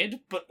as it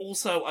did, but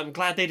also I'm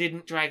glad they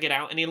didn't drag it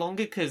out any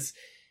longer because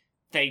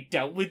they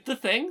dealt with the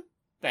thing.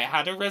 They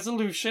had a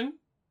resolution.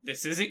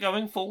 This is it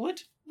going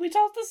forward. We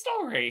told the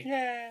story.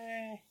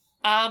 Yay!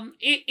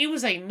 It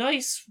was a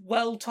nice,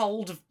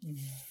 well-told,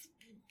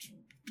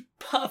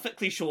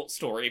 perfectly short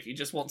story. If you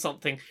just want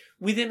something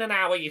within an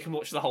hour, you can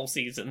watch the whole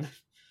season.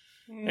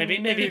 Maybe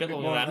a bit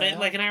longer than that. Maybe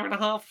like an hour and a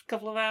half,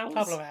 couple of hours.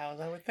 Couple of hours,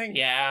 I would think.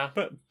 Yeah.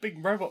 But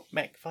big robot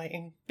mech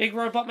fighting. Big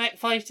robot mech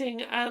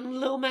fighting and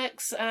little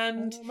mechs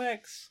and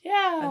mechs.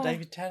 yeah. And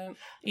David Tennant.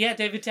 Yeah,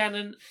 David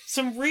Tennant.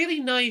 Some really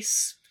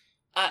nice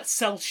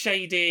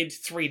cel-shaded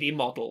 3D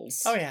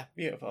models. Oh yeah,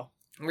 beautiful.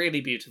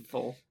 Really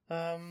beautiful.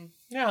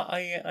 Yeah,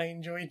 I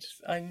enjoyed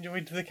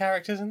the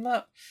characters in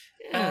that.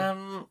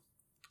 Yeah.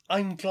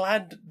 I'm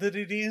glad that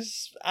it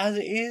is as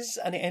it is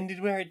and it ended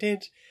where it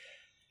did.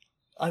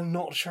 I'm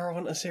not sure I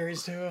want a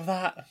series 2 of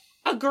that.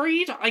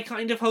 Agreed. I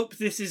kind of hope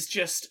this is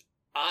just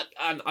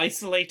an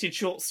isolated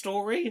short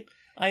story.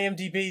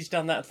 IMDb's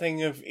done that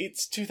thing of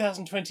it's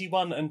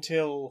 2021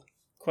 until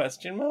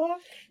question mark.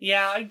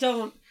 Yeah, I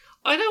don't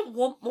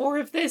want more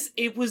of this.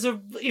 It was a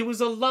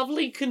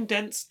lovely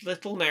condensed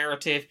little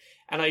narrative,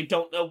 and I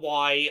don't know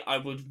why I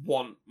would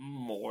want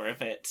more of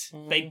it.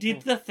 They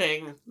did the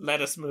thing.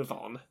 Let us move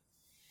on.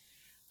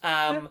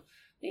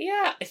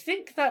 Yeah, I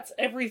think that's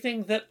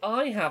everything that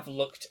I have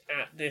looked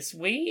at this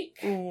week.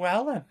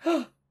 Well then,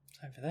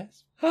 time for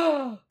this.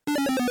 Who's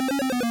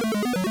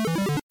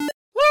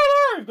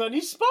Well, we've got a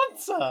new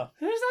sponsor. our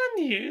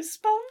new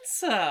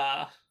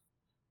sponsor?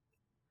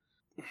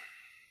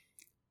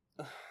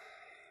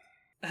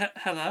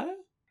 Hello?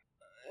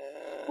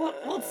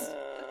 What's...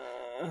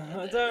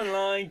 I don't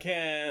like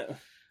it.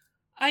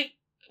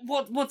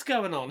 What's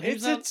going on?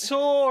 It's Who's a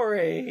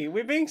Tory.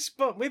 We're being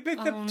the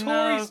Oh, Tories.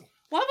 no.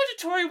 Why would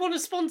a Tory want to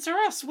sponsor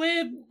us?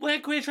 We're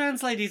queer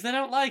trans ladies. They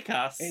don't like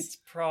us. It's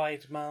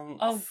Pride Month.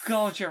 Oh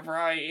God, you're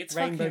right. It's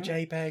Rainbow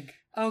fucking... JPEG.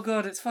 Oh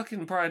God, it's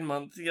fucking Pride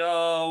Month.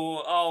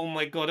 Oh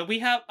my God.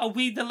 Are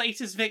we the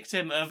latest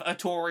victim of a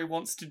Tory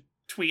wants to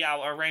tweet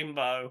out a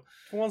rainbow?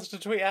 Who wants to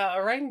tweet out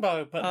a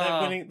rainbow, but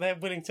Oh. they're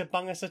willing to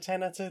bung us a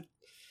tenner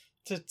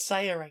to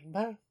say a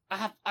rainbow.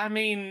 I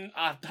mean,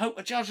 I hope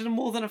we're charging them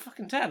more than a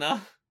fucking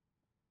tenner.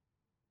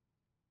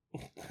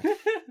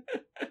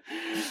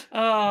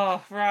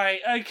 Oh, right,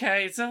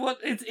 okay. So what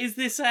is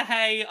this a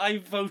hey, I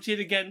voted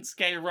against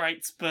gay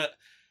rights, but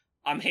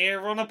I'm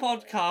here on a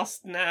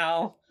podcast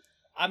now?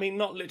 I mean,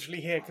 not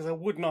literally here, because I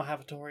would not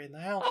have a Tory in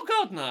the house. Oh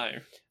God, no.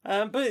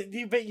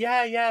 But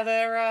yeah,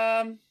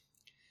 they're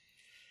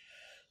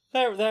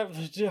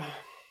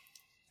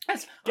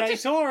gay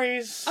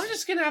Tories. I'm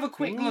just gonna have a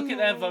quick look at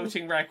their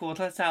voting record.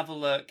 Let's have a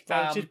look.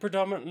 Voted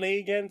predominantly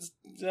against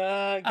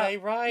gay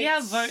rights. Yeah,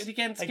 voted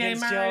against gay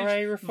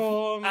marriage. GRA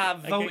reform.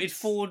 Voted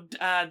against- for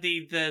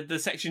the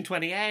Section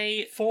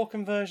 28. for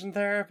conversion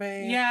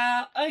therapy.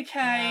 Yeah,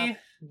 okay.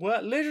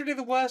 Literally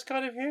the worst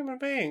kind of human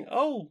being.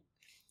 Oh,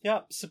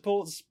 yep,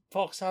 supports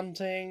fox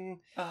hunting,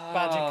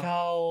 badger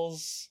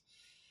culls.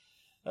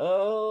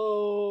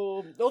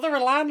 Oh, they're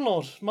a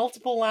landlord.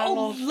 Multiple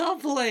landlord. Oh,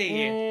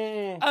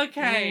 lovely.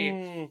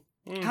 Okay.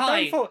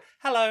 Hi.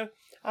 Hello.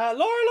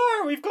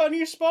 Laura, we've got a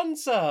new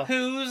sponsor.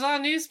 Who's our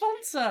new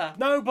sponsor?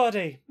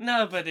 Nobody.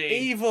 Nobody.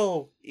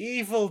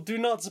 Evil. Do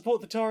not support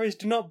the Tories.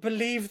 Do not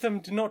believe them.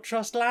 Do not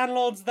trust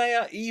landlords. They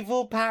are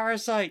evil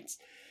parasites.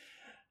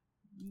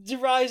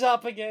 Rise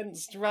up.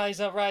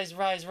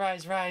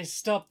 Rise.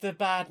 Stop the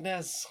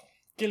badness.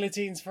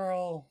 Guillotines for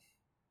all.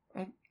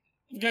 I'm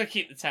gonna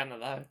keep the tenner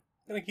though.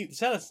 Gonna keep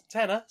the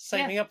tenner,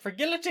 saving up for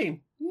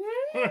guillotine.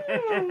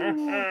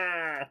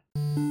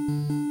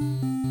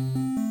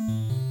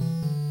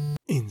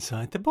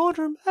 Inside the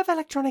boardroom of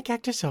Electronic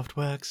Actor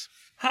Softworks.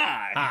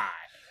 Hi.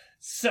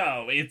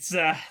 So, it's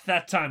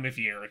that time of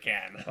year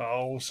again.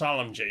 Oh,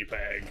 solemn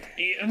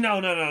JPEG. No,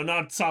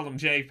 not solemn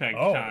JPEG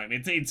Oh. time.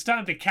 It's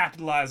time to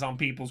capitalize on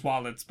people's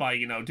wallets by,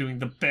 doing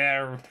the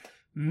bare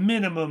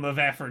minimum of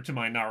effort to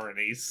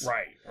minorities.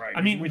 Right.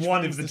 I mean, Which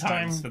one one's of the this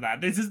times time? for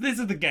that. This is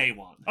the gay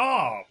one.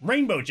 Oh,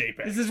 rainbow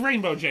JPEG. This is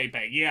Rainbow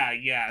JPEG.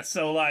 Yeah.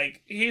 So,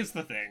 here's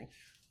the thing.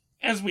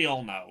 As we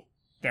all know,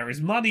 there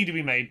is money to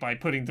be made by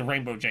putting the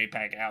Rainbow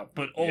JPEG out,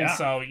 but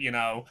also,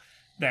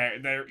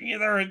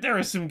 there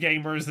are some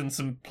gamers and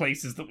some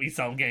places that we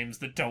sell games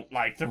that don't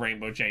like the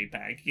Rainbow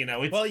JPEG.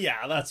 It's Well,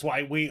 yeah, that's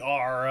why we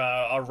are.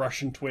 Our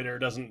Russian Twitter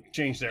doesn't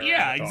change their.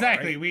 yeah, avatar,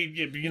 exactly.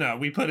 right?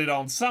 We put it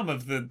on some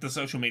of the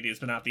social medias,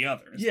 but not the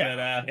others.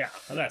 Yeah,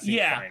 But, that seems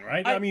yeah, fine,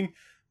 right? I- I mean,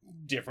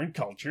 different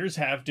cultures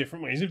have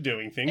different ways of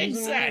doing things.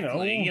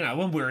 exactly.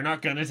 And, And we're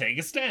not going to take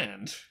a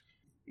stand.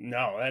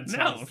 no, that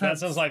that's-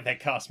 sounds like that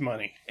costs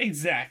money.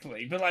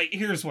 Exactly. But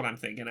here's what I'm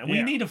thinking. We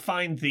Yeah. need to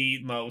find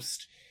the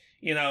most,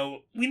 we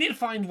need to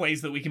find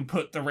ways that we can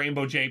put the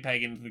Rainbow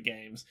JPEG into the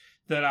games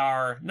that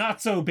are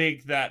not so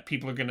big that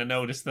people are going to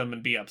notice them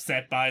and be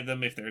upset by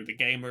them if they're the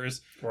gamers,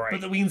 Right.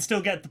 but that we can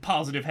still get the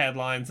positive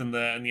headlines and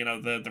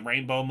the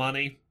rainbow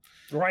money.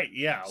 Right.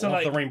 Yeah. So,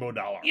 So the rainbow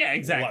dollar. Yeah,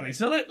 exactly. Love it.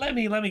 So let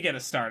me get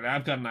us started.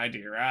 I've got an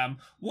idea.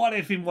 What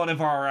if in one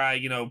of our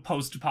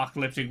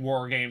post-apocalyptic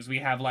war games we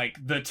have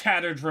the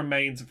tattered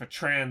remains of a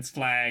trans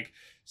flag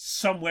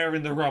somewhere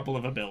in the rubble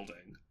of a building?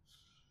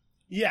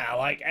 Yeah,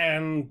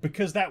 and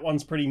because that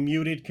one's pretty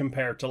muted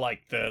compared to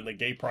the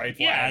gay pride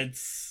Yeah, flag.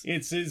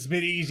 It's a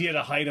bit easier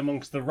to hide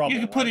amongst the rubble.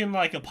 you could put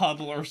right? in a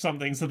puddle or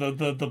something so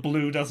the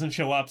blue doesn't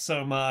show up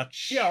so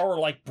much. Yeah,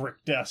 or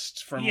brick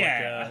dust from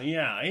Yeah.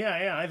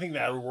 yeah. I think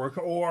that would work.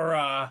 Or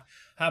how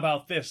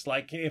about this?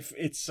 If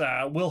it's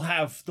we'll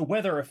have the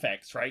weather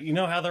effects, right? You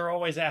know how they're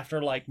always after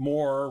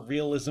more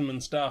realism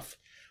and stuff.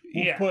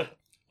 We'll Yeah. put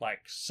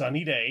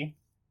sunny day.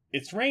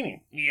 It's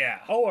raining. Yeah.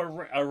 Oh,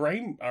 a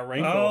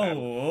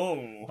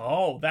rainbow.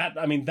 Oh.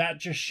 That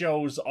just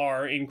shows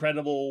our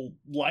incredible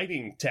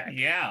lighting tech,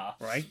 Yeah.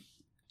 right?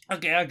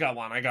 Okay, I got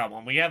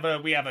one. We have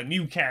a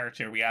new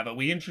character.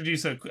 We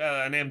introduce an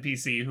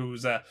NPC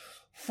who's a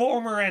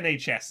former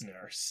NHS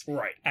nurse,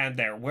 Right. and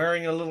they're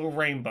wearing a little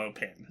rainbow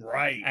pin.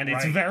 Right. And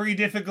it's right. very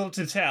difficult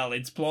to tell.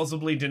 It's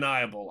plausibly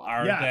deniable.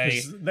 Are Yeah,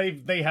 they 'cause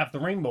they have the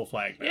rainbow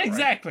flag there, right?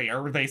 exactly?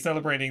 Are they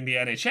celebrating the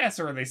NHS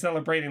or are they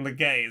celebrating the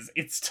gays?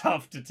 It's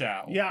tough to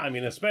tell. Yeah,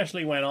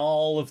 especially when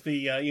all of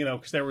the,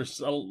 because there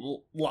was a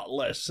lot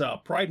less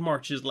pride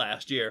marches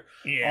last year.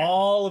 Yeah.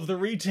 All of the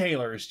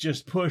retailers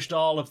just pushed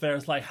all of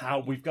theirs, how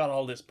we've got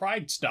all this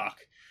pride stock.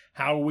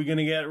 How are we going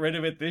to get rid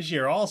of it this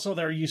year? Also,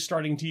 they're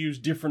starting to use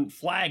different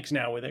flags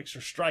now with extra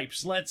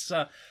stripes. Let's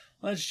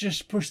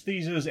just push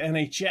these as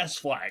NHS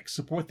flags.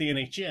 Support the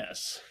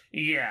NHS.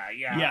 Yeah.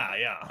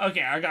 Yeah.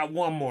 Okay, I got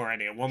one more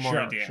idea.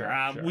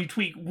 Sure. We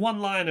tweak one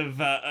line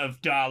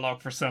of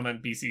dialogue for some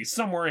NPCs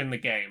somewhere in the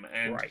game,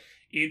 and Right.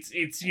 it's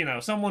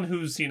someone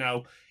who's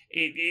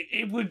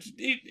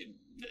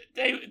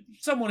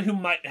someone who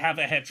might have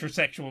a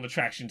heterosexual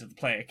attraction to the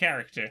player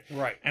character,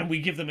 Right. and we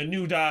give them a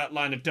new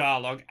line of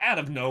dialogue out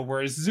of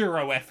nowhere,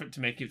 zero effort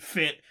to make it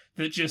fit,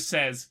 that just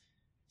says,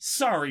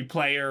 "Sorry,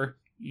 player,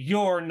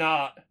 you're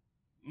not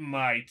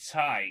my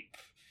type,"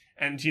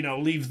 and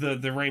leave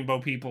the rainbow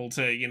people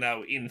to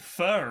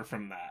infer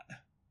from that.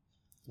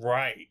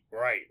 Right.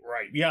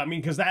 Yeah,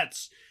 because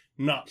that's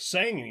not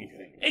saying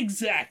anything.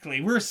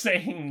 Exactly, we're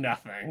saying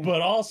nothing.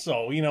 But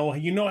also, you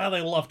know how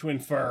they love to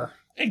infer.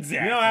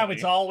 Exactly. You know how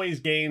it's always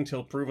gay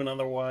until proven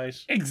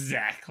otherwise?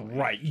 Exactly.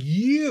 Right.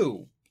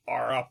 You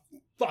are a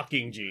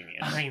fucking genius.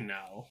 I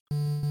know.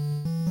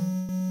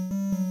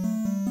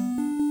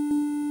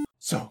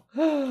 So,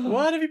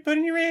 What have you put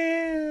in your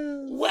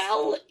ears?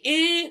 Well,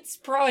 it's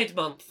Pride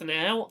Month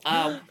now.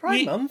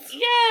 Pride Month?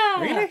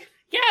 Yeah. Really?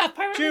 Yeah,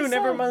 apparently June, so.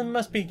 everyone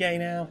must be gay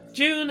now.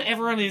 June,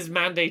 everyone is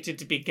mandated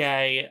to be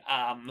gay.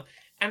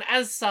 And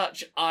as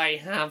such,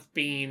 I've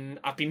been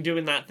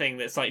doing that thing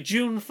that's like,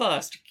 June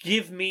 1st,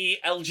 give me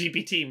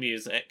LGBT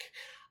music.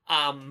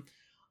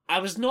 I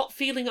was not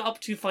feeling up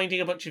to finding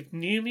a bunch of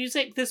new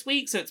music this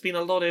week, so it's been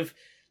a lot of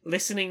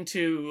listening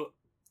to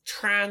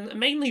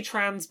mainly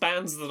trans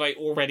bands that I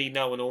already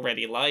know and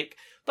already like.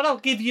 But I'll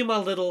give you my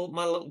little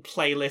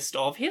playlist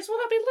of, here's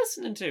what I've been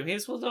listening to,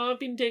 here's what I've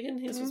been digging,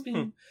 here's what's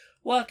been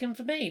working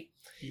for me.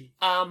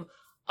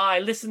 I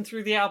listened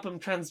through the album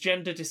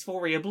Transgender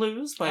Dysphoria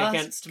Blues by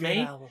Against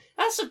Me.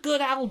 That's a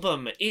good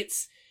album.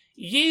 It's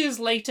years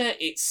later,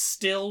 it's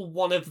still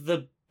one of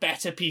the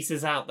better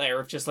pieces out there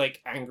of just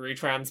like angry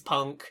trans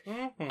punk.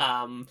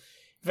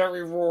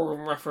 Very raw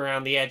and rough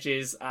around the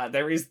edges.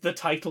 There is the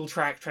title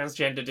track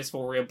Transgender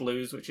Dysphoria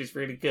Blues, which is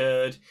really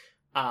good.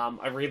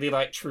 I really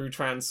like True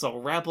Trans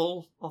Soul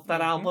Rebel off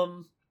that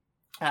album.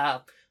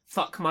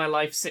 Fuck My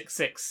Life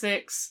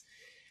 666.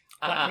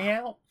 Black Me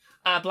Out.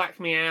 Black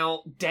Me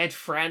Out, Dead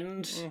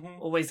Friend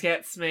always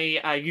gets me.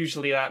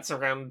 Usually that's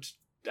around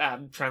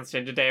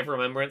Transgender Day of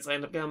Remembrance. I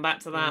end up going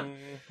back to that.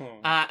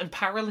 And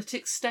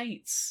Paralytic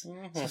States.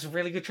 So some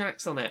really good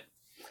tracks on it.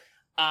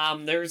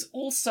 There's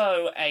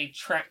also a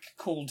track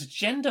called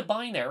Gender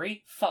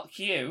Binary, Fuck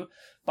You,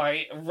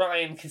 by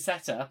Ryan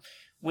Cassetta,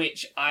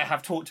 which I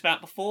have talked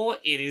about before.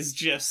 It is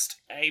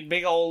just a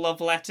big old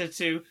love letter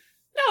to,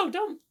 no,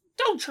 don't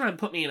try and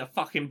put me in a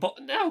fucking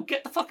box. No,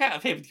 get the fuck out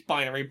of here with your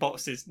binary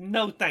boxes.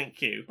 No,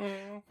 thank you.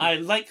 I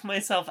like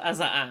myself as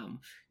I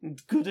am.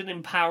 Good and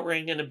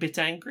empowering and a bit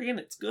angry, and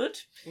it's good.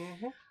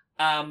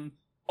 On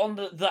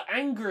the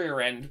angrier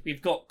end,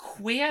 we've got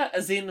Queer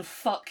as in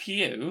Fuck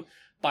You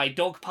by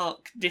Dog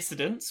Park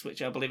Dissidents,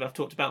 which I believe I've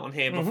talked about on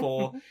here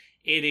before.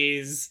 It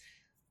is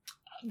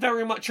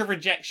very much a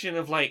rejection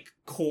of like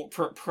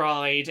corporate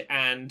pride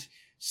and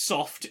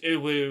soft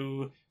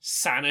ooh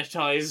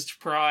sanitized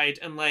pride,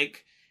 and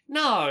like,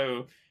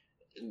 no,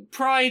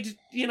 pride,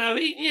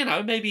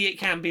 maybe it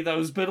can be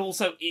those, but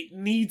also it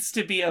needs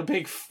to be a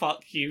big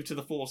fuck you to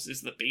the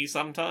forces that be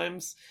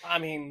sometimes. I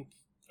mean,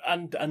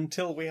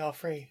 until we are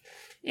free.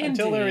 Indeed.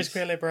 Until there is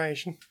queer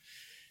liberation.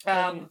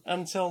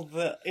 Until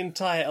the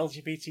entire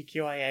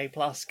LGBTQIA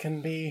plus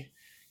can be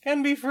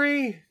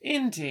free.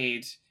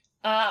 Indeed.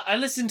 I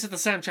listened to the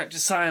soundtrack to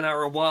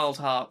Sayonara Wild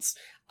Hearts.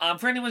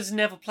 For anyone who's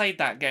never played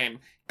that game,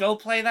 go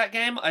play that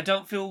game. I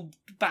don't feel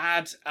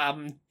bad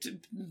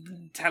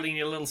telling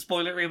you a little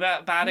spoilery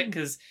about it,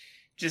 because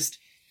just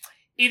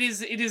it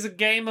is a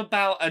game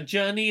about a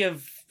journey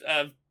of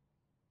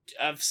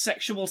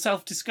sexual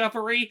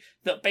self-discovery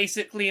that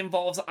basically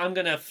involves, I'm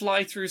gonna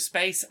fly through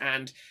space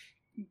and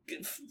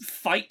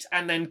fight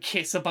and then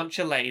kiss a bunch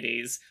of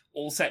ladies,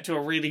 all set to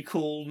a really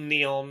cool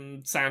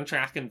neon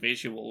soundtrack and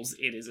visuals.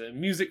 It is a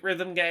music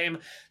rhythm game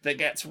that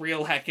gets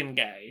real heckin'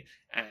 gay,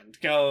 and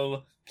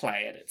go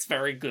play it. It's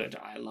very good.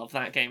 I love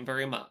that game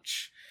very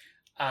much.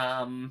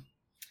 You're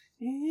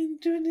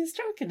doing this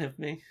stroking of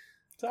me.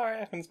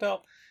 Sorry, I can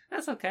stop.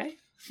 That's okay.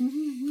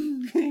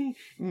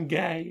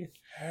 Gay.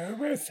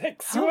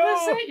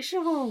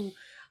 Homosexual.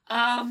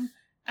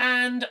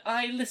 And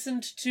I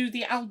listened to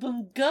the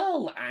album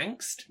Girl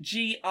Angst,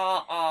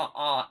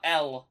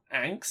 GRRRL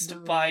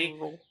Angst,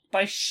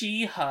 by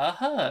She, Her,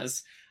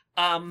 Hers.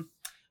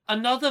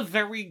 Another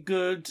very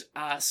good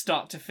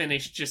start to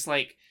finish, just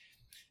like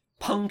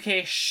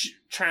punkish,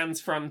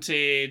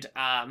 trans-fronted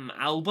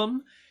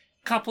album.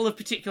 Couple of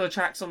particular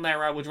tracks on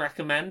there I would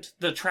recommend.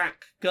 The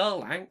track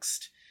Girl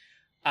Angst.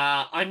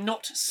 I'm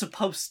Not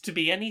Supposed to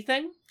Be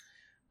Anything.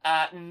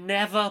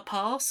 Never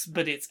Pass,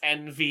 but it's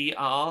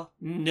NVR,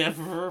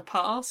 Never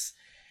Pass.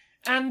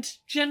 And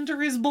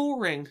Gender is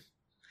Boring.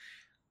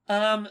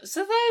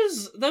 So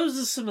those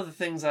are some of the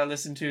things I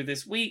listened to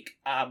this week.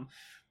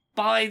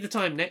 By the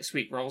time next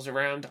week rolls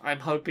around, I'm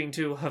hoping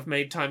to have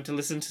made time to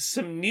listen to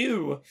some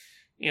new,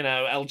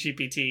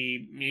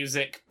 LGBT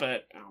music,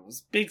 but I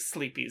was big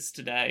sleepies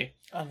today.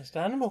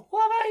 Understandable.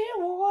 What about you?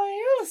 What are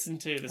you listening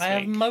to this week? I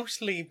have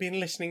mostly been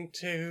listening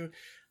to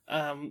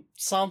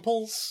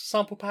sample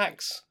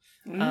packs.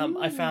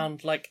 I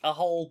found like a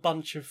whole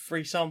bunch of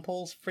free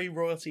samples, free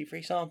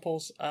royalty-free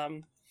samples.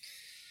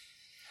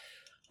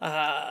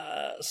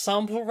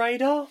 Sample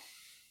Radar,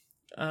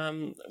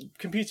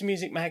 Computer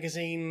Music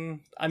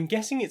Magazine. I'm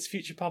guessing it's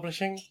Future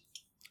Publishing.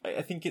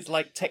 I think it's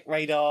like Tech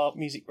Radar,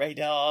 Music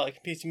Radar,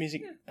 Computer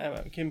Music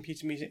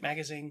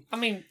Magazine. I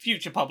mean,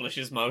 Future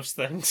publishes most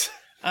things.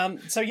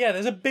 So yeah,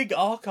 there's a big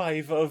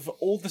archive of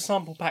all the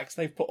sample packs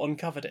they've put on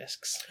cover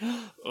discs.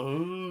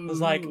 Ooh. It's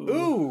like,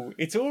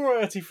 it's all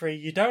royalty free.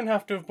 You don't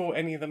have to have bought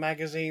any of the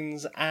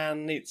magazines,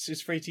 and it's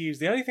just free to use.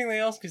 The only thing they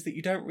ask is that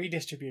you don't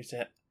redistribute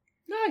it.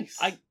 Nice.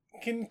 I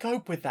can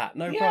cope with that,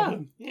 no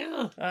problem.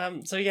 Yeah.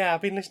 So yeah,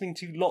 I've been listening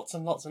to lots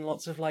and lots and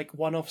lots of like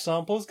one-off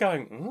samples,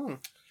 going,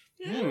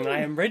 I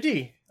am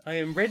ready. I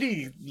am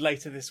ready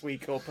later this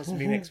week or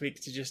possibly next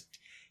week to just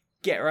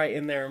get right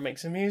in there and make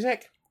some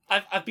music.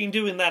 I've been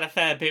doing that a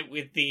fair bit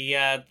with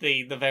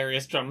the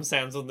various drum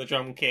sounds on the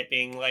drum kit,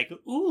 being like,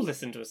 ooh,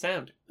 listen to a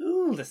sound.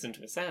 Ooh, listen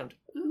to a sound.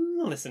 Ooh,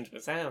 Listen to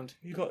the sound.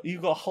 You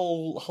got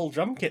whole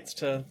drum kits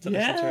to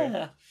listen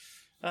to.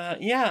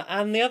 Yeah,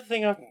 and the other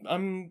thing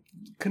I'm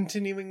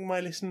continuing my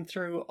listen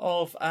through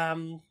of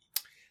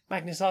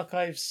Magnus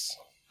Archives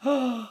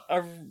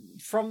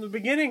from the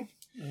beginning,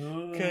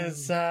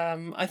 because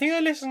I think I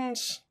listened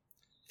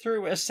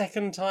through a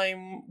second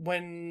time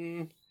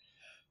when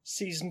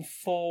season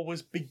 4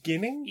 was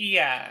beginning.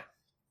 Yeah.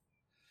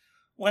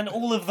 When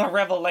all of the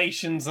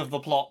revelations of the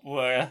plot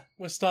were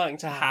Was starting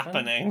to happen.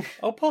 happening.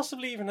 Or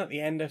possibly even at the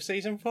end of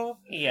season 4.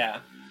 Yeah.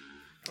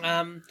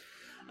 And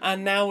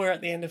now we're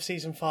at the end of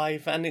season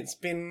 5, and it's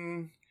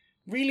been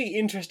really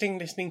interesting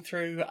listening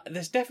through.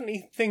 There's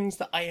definitely things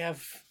that I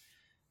have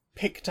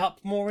picked up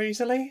more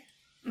easily.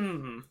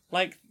 Mm-hmm.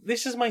 Like,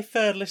 this is my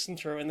third listen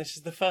through, and this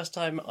is the first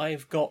time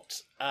I've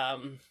got, how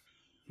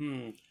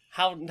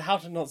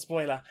to not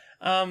spoiler,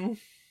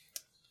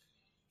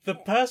 the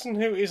person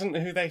who isn't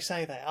who they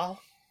say they are.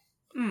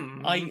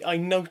 I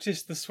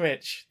noticed the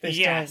switch this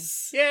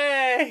Yes.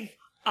 time.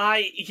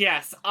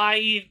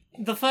 Yay!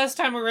 The first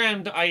time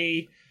around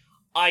I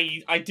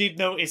did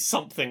notice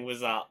something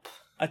was up.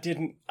 I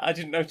didn't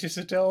notice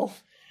at all.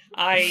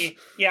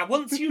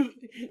 Once you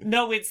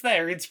know it's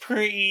there, it's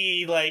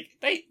pretty,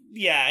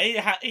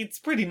 it's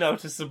pretty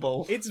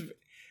noticeable.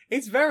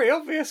 It's very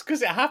obvious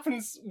because it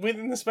happens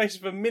within the space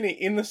of a minute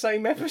in the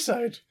same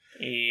episode.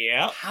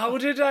 Yep. How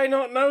did I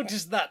not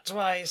notice that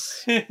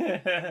twice? I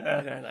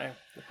don't know.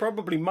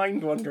 Probably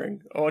mind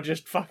wandering or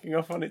just fucking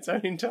off on its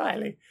own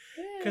entirely.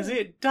 Because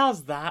it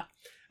does that.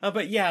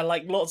 But yeah,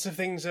 like lots of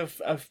things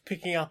of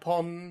picking up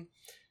on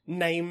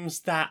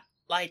names that,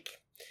 like,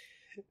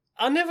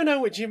 I never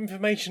know which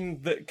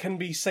information that can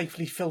be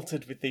safely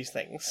filtered with these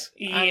things.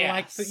 And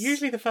like,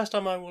 usually the first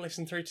time I will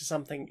listen through to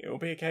something, it will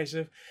be a case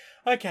of,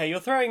 okay, you're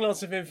throwing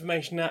lots of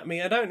information at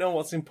me. I don't know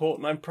what's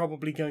important. I'm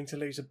probably going to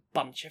lose a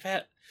bunch of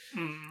it.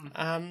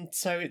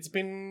 So it's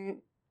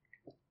been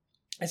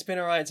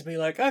alright to be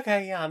like,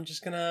 okay, yeah, I'm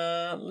just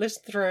gonna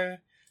listen through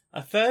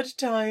a third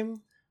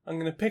time. I'm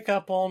gonna pick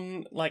up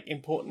on like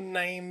important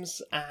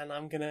names, and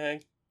I'm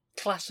gonna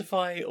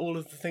classify all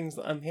of the things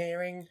that I'm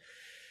hearing,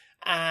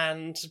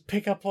 and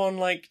pick up on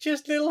like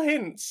just little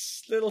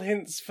hints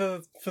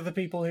for the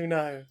people who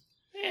know.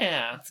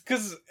 Yeah.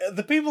 Because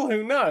the people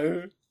who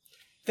know,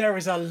 there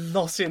is a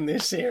lot in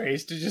this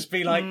series to just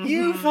be like,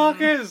 you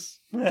fuckers!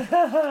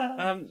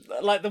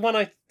 Like the one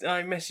I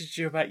messaged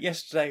you about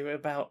yesterday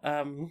about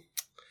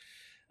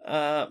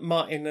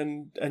Martin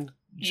and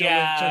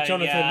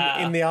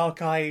Jonathan in the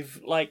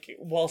archive, like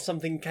while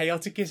something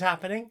chaotic is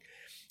happening,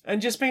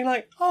 and just being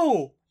like,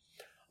 oh,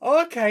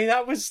 okay,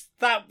 that was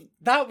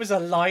a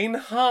line,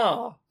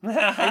 huh?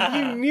 And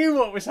you knew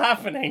what was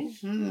happening.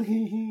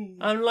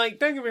 I'm like,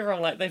 don't get me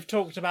wrong, like they've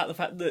talked about the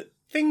fact that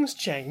things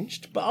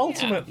changed, but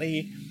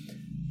ultimately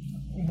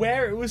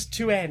where it was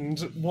to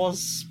end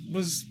was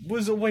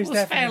always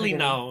there. Fairly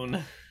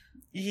known.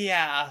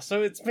 Yeah,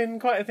 so it's been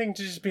quite a thing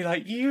to just be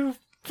like, you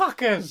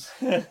fuckers!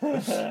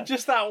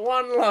 Just that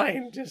one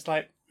line, just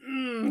like,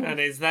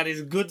 That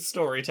is good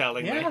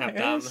storytelling they have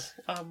done. Is.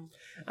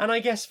 And I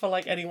guess for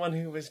like anyone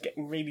who was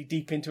getting really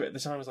deep into it at the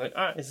time, was like,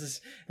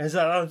 is that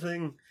other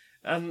thing?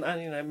 And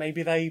you know,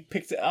 maybe they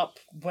picked it up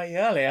way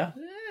earlier.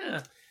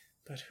 Yeah.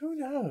 But who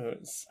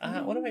knows?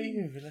 What about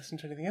you? Have you listened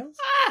to anything else?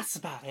 That's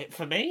about it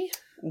for me.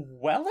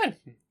 Well then.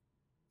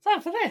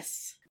 Time for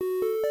this.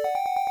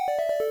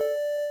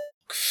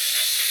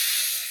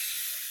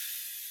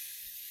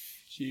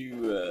 Do you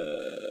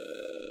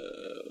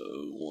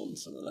want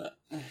some of that?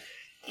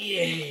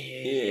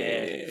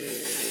 Yeah.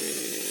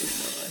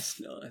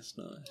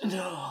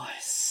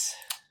 Nice.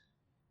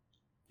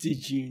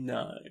 Did you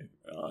know,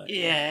 right?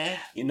 Yeah.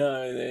 You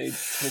know, they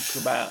talk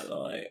about,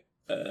 like,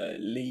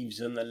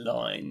 leaves on the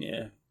line,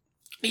 yeah?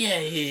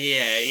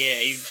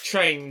 Yeah.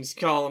 Trains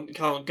can't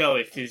go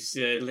if there's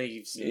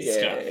leaves and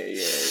stuff.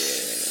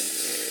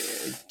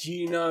 Yeah. Do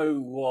you know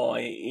why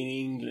in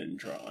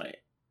England, right,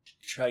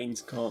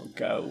 trains can't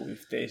go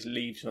if there's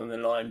leaves on the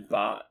line,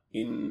 but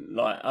in,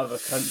 like, other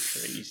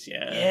countries,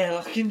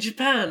 Yeah, like in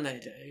Japan they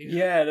do.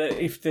 Yeah,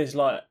 if there's,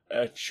 like,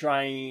 a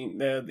train,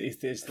 if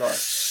there's, like,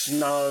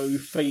 snow,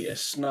 feet of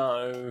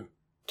snow,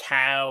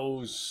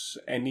 cows,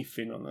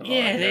 anything on the line.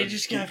 Yeah, they they'll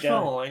just keep go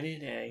going. fine,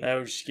 innit?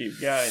 They'll just keep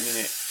going,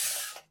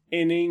 innit?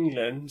 In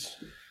England,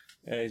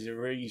 there's a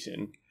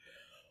reason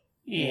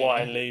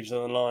why leaves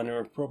on the line are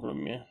a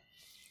problem, yeah?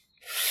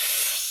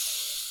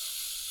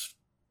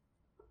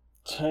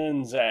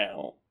 Turns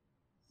out,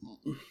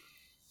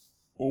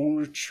 all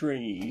the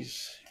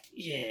trees,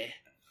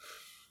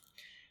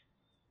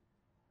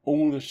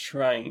 all the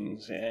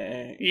trains,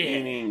 in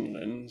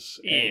England,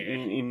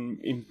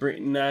 in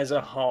Britain as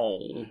a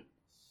whole,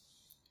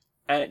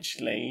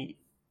 actually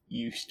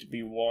used to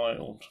be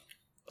wild.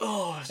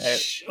 They're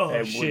shit.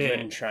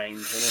 woodland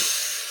trains,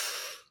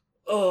 innit?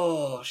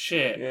 Oh,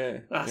 shit. Yeah.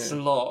 That's a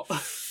lot.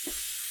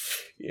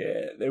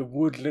 Yeah, they're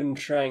woodland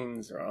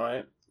trains,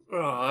 right?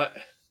 Right.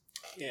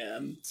 Yeah,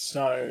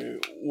 so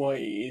what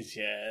it is,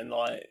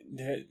 like,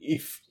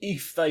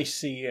 if they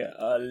see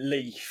a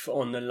leaf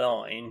on the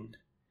line,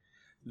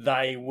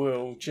 they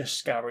will just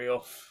scurry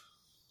off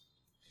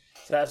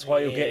That's why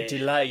you'll get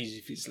delays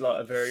if it's like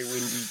a very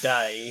windy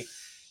day.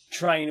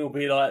 Train will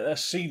be like,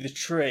 let's see the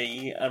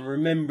tree and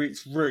remember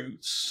its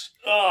roots.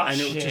 Oh, and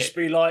it'll shit. just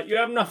be like, you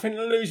have nothing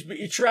to lose but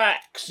your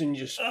tracks, and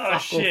just Oh, fuck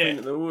off shit.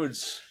 into the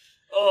woods.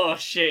 Oh,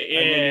 shit, yeah.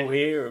 And then you'll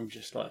hear them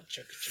just like,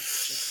 chugga, chugga,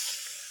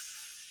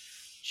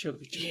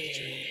 chugga, chugga, chugga,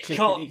 chugga,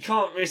 clickety.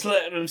 Can't risk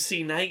letting them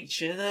see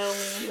nature.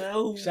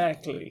 They'll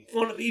Exactly.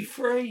 want to be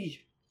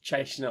free.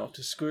 Chasing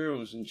after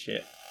squirrels and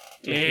shit.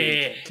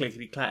 Yeah.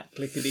 Clickety clack,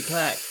 clickety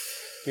clack.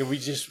 He'll be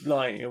just,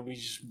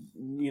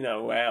 you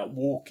know, out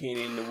walking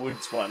in the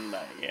woods one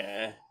day,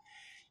 yeah.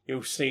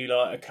 You'll see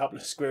like a couple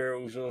of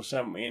squirrels or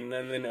something,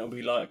 and then it'll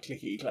be like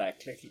clickety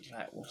clack,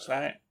 what's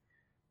that?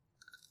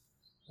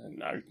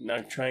 And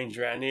no trains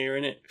around here,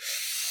 innit?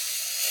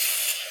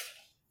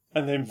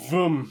 And then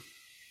boom.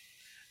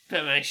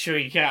 Better make sure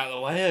you get out of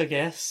the way, I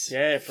guess.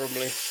 Yeah,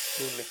 probably.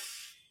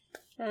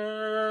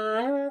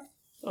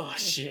 Oh,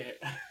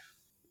 shit.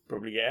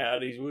 Probably get out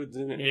of these woods,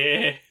 innit?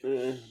 Yeah.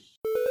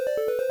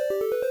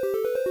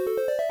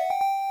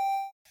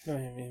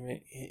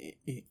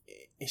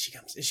 Here she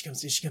comes.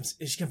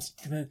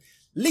 Come on.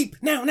 Leap!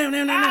 Now!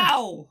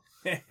 Ow!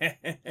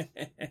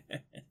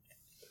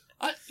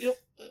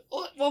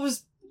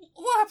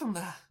 What happened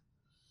there?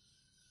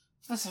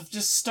 Must have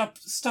just stubbed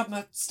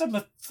my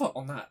foot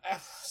on that.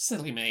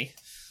 Silly me.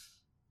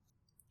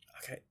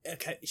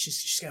 Okay.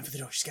 She's going for the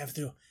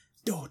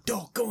door.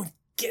 Door. Go on.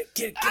 Get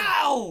it.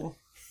 Ow!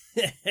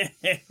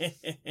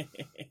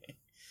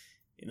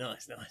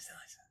 Nice.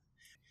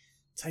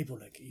 Table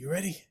leg. Are you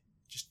ready?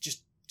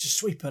 Just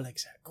sweep her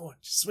legs out. Go on.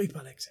 Just sweep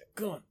her legs out.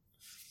 Go on.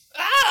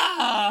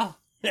 Ah!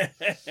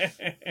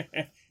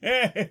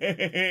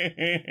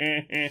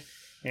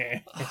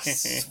 I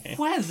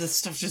swear this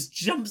stuff just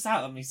jumps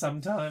out at me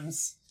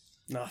sometimes.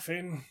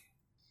 Nothing.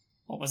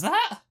 What was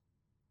that?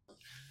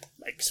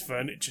 Makes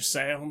furniture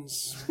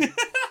sounds. Do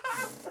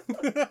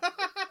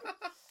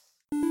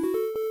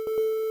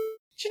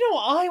you know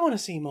what I want to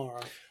see more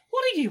of?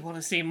 What do you want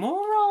to see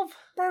more of?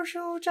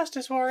 Social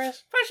Justice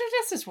Warriors. Social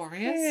Justice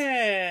Warriors?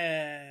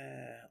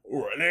 Yeah.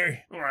 All right,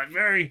 Larry. All right,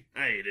 Barry.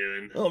 How you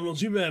doing? I'm not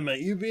too bad,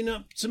 mate. You been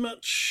up to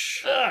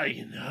much?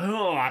 I'm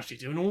actually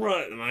doing all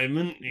right at the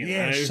moment. You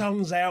know.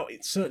 Sun's out.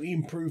 It's certainly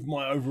improved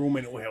my overall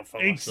mental health.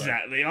 I must say.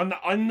 Exactly.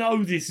 I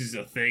know this is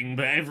a thing,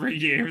 but every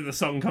year the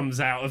sun comes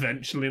out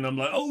eventually, and I'm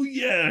like, oh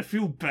yeah, I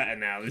feel better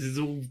now. This is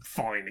all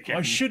fine again.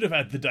 I should have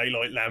had the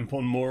daylight lamp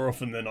on more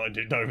often than I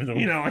did over the.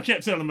 You know, I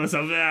kept telling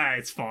myself,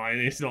 it's fine.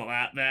 It's not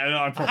that bad.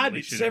 I probably had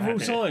it should several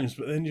have had it. times,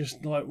 but then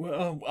just like,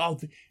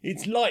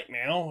 it's light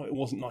now. It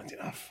wasn't light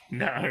enough.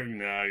 No,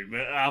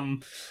 but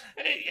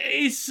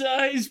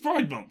it's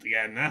Pride Month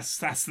again.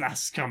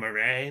 That's come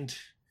around.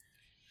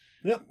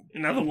 Yep.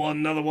 Another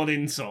one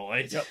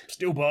inside. Yep.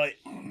 Still bite.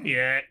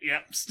 Yeah.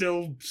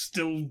 Still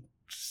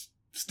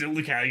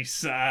the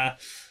case.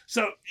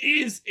 So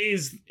here's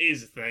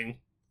the thing.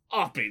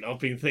 I've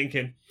been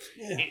thinking,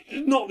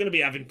 not going to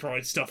be having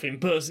Pride stuff in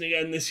person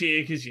again this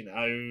year because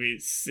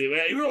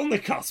we're on the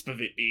cusp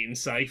of it being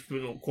safe,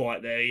 but not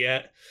quite there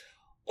yet.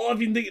 I've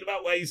been thinking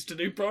about ways to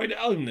do Pride at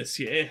home this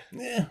year.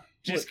 Yeah.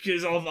 Just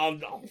because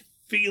I'm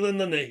feeling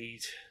the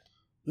need.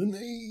 The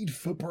need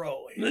for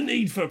pride. The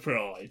need for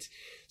pride.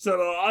 So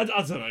I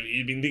don't know if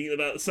you've been thinking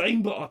about the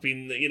same, but I've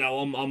been,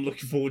 I'm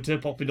looking forward to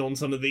popping on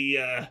some of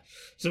the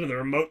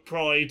remote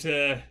Pride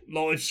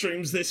live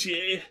streams this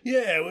year.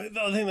 Yeah,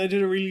 I think they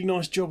did a really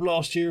nice job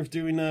last year of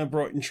doing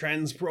Brighton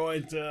Trans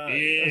Pride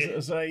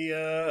as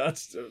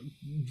a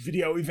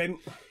video event.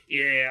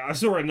 Yeah, I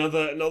saw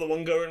another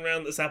one going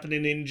around that's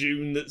happening in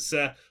June. That's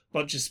a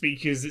bunch of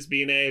speakers that's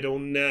being aired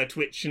on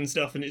Twitch and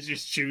stuff, and it's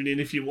just tune in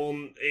if you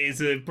want.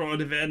 It's a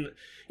Pride event.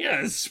 Yeah,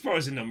 there's a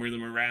surprising number of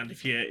them around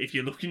if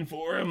you're looking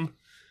for them.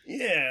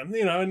 Yeah, and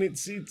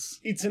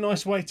it's a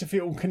nice way to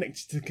feel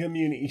connected to the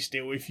community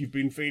still if you've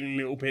been feeling a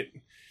little bit.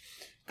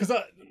 Because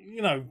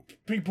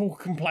people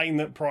complain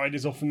that Pride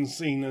is often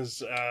seen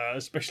as,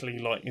 especially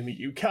like in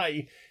the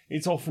UK,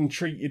 it's often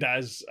treated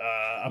as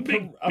a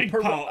big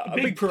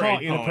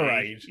party in a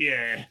parade.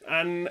 Yeah,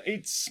 and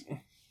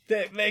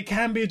there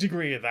can be a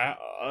degree of that,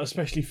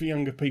 especially for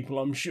younger people,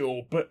 I'm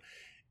sure. But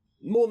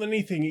more than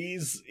anything, it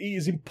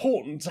is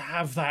important to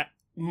have that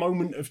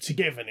moment of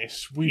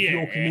togetherness with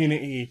your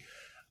community.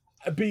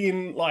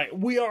 Being like,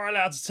 we are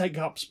allowed to take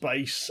up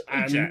space,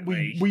 and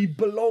exactly. we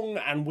belong,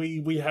 and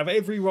we have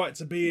every right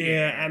to be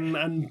here,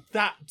 and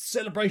that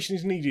celebration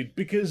is needed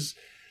because,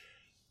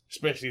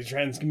 especially the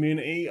trans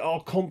community,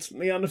 are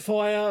constantly under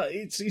fire.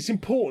 It's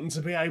important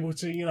to be able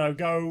to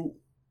go,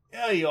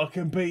 hey, I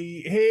can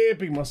be here,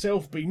 be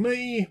myself, be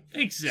me,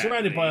 exactly,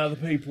 surrounded by other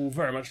people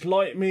very much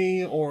like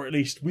me, or at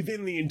least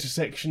within the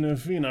intersection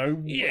of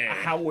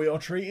how we are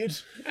treated.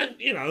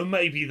 And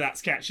maybe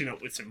that's catching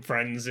up with some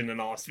friends in a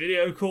nice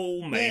video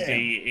call.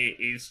 Maybe it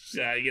is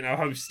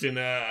hosting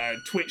a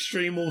Twitch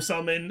stream or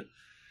something.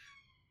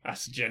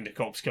 That's the gender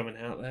cops coming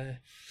out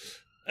there.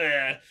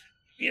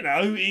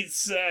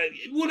 It's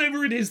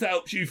whatever it is that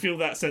helps you feel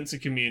that sense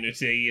of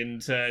community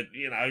and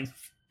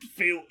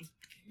feel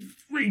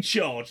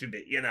recharge a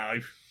bit.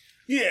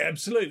 Yeah,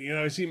 absolutely.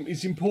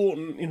 It's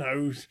important.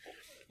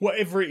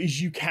 Whatever it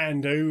is you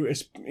can do.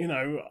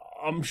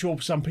 I'm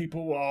sure some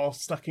people are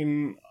stuck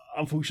in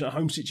unfortunate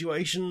home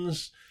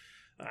situations,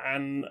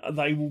 and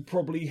they will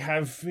probably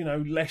have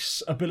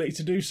less ability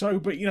to do so.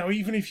 But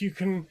even if you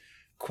can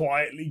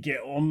quietly get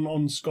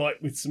on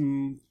Skype with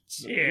some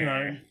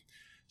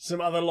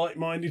other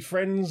like-minded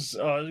friends,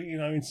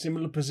 in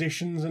similar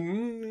positions,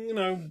 and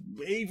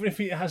even if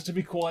it has to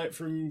be quiet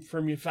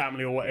from your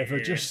family or whatever,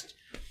 just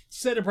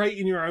celebrate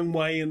in your own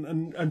way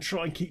and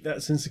try and keep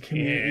that sense of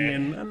community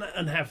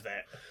and have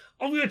that.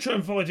 I'm going to try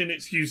and find an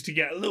excuse to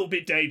get a little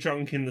bit day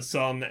drunk in the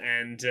sun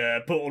and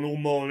put on all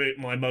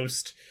my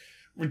most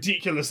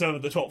ridiculous over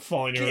the top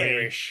finery.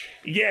 Garish.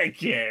 Yeah,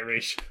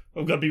 garish.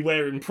 I'm going to be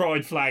wearing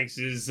pride flags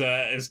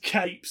as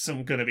capes.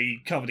 I'm going to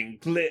be covered in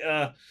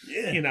glitter.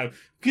 Yeah.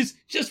 Because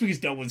just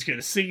because no one's going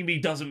to see me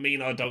doesn't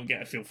mean I don't get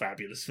to feel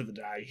fabulous for the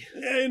day.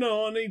 Yeah,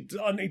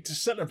 I need to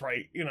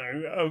celebrate,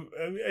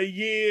 a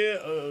year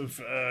of,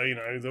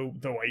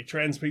 the way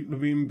trans people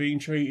have been being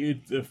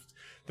treated,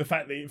 the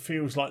fact that it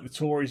feels like the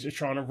Tories are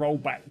trying to roll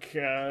back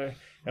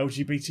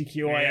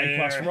LGBTQIA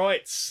plus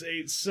rights.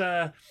 It's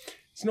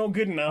not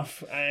good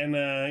enough, and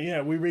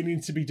we really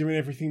need to be doing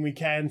everything we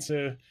can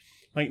to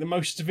make the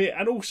most of it,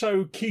 and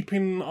also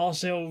giving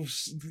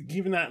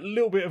that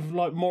little bit of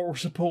moral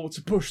support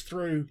to push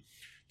through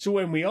to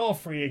when we are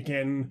free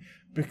again,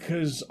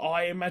 because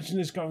I imagine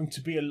there's going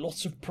to be a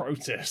lot of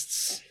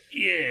protests.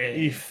 Yeah.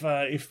 If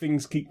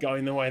things keep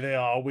going the way they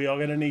are, we are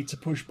going to need to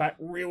push back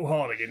real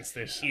hard against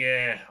this.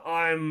 Yeah,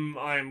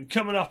 I'm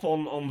coming up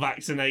on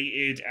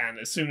vaccinated, and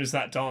as soon as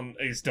that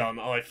is done,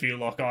 I feel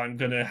like I'm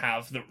going to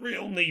have the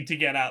real need to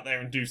get out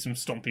there and do some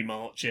stompy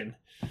marching.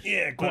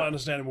 Yeah, quite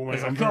understandable,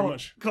 mate. I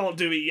can't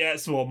do it yet,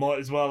 so I might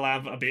as well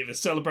have a bit of a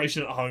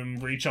celebration at home,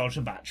 recharge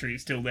the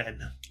batteries till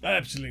then.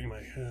 Absolutely,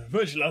 mate.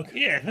 Virtual luck.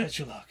 Yeah,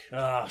 virtual luck.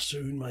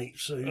 Soon, mate,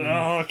 soon.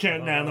 Oh,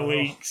 counting down the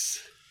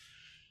weeks.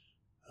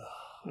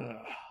 I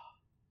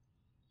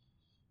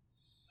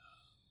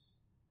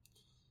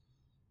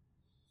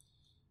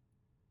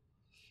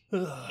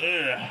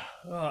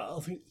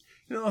think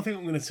I'm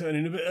going to turn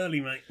in a bit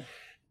early, mate.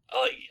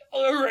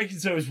 I reckon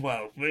so as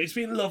well. But it's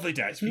been a lovely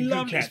day. It's been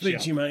Lovely good to speak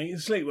catch to you, mate.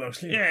 Sleep well,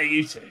 sleep. Yeah,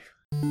 you too.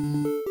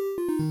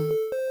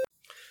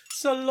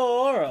 So,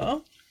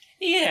 Laura,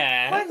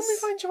 Yes. where can we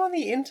find you on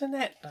the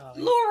internet,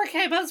 darling? Laura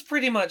Cabot's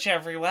pretty much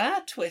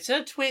everywhere.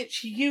 Twitter,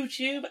 Twitch,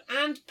 YouTube,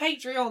 and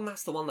Patreon.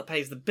 That's the one that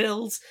pays the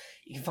bills.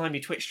 You can find me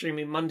Twitch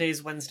streaming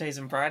Mondays, Wednesdays,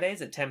 and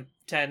Fridays at 10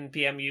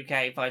 p.m.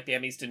 UK, 5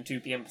 p.m. Eastern,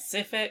 2 p.m.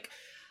 Pacific.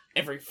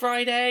 Every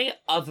Friday,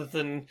 other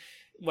than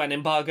when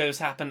embargoes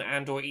happen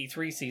and or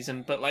E3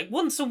 season, but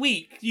once a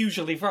week,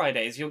 usually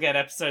Fridays, you'll get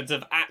episodes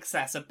of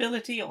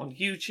Accessibility on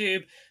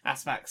YouTube.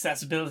 That's about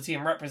accessibility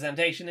and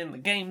representation in the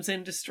games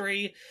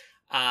industry.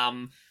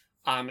 I'm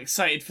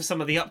excited for some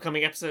of the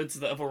upcoming episodes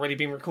that have already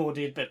been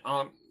recorded but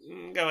aren't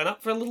going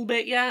up for a little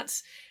bit yet.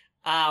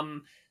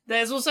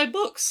 There's also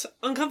books,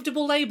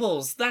 Uncomfortable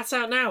Labels. That's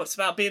out now. It's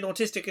about being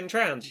autistic and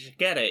trans. You should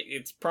get it.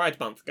 It's Pride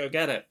Month. Go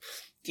get it.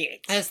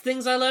 There's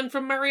Things I Learned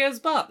from Mario's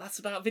Butt. That's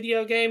about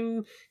video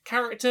game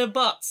character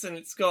butts, and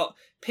it's got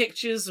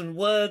pictures and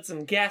words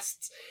and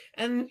guests.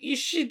 And you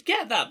should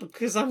get that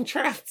because I'm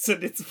trans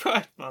and it's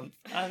Pride Month.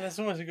 And there's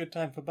always a good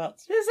time for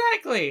butts.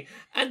 Exactly.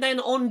 And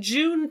then on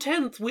June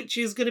 10th, which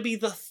is going to be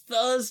the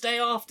Thursday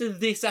after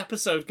this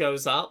episode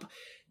goes up,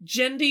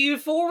 Gender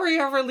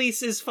Euphoria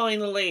releases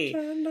finally.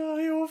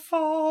 Gender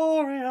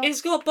Euphoria.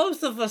 It's got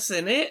both of us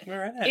in it.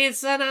 We're in it.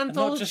 It's an And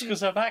anthology. not just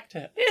because I backed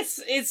it.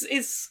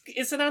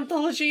 It's an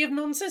anthology of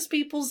non-cis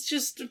people's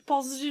just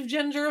positive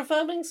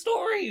gender-affirming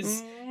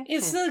stories. Mm-hmm.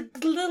 It's a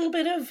little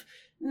bit of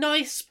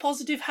nice,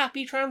 positive,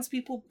 happy trans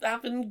people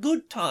having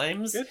good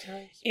times. Good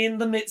times. In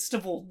the midst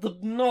of all the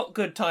not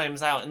good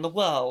times out in the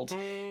world.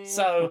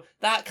 So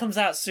that comes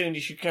out soon. You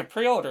should go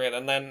pre-order it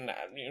and then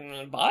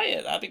buy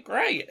it. That'd be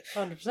great.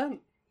 100%.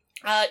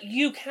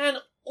 You can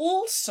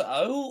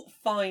also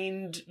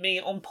find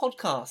me on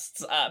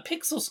podcasts.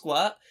 Pixel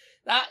Squirt,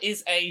 that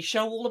is a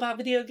show all about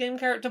video game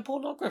character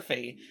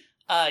pornography.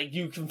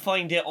 You can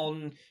find it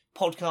on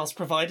podcast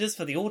providers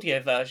for the audio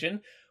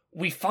version.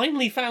 We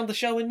finally found the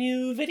show a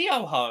new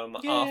video home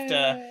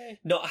after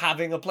not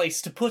having a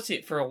place to put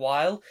it for a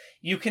while.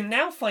 You can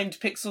now find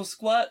Pixel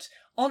Squirt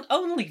on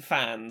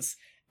OnlyFans.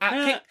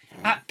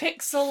 At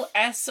Pixel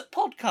S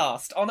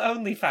Podcast on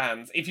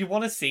OnlyFans if you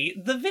want to see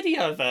the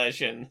video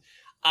version.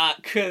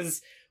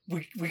 Because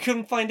we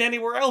couldn't find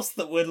anywhere else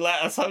that would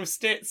let us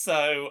host it,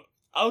 so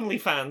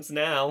OnlyFans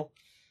now.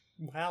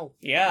 Well,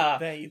 Yeah.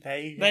 there you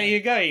go. There you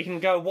go. You can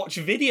go watch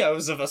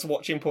videos of us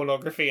watching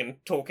pornography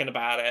and talking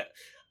about it.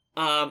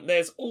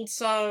 There's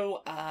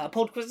also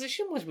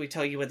Podquisition, where we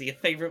tell you whether your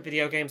favourite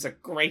video games are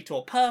great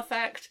or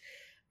perfect.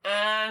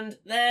 And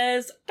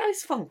there's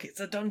Dice Funk. It's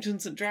a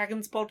Dungeons and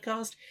Dragons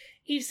podcast.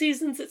 Each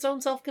season's its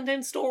own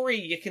self-contained story.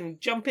 You can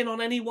jump in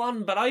on any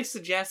one, but I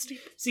suggest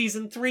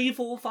season 3,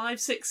 4, 5,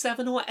 6,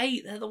 7, or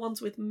 8. They're the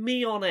ones with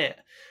me on it.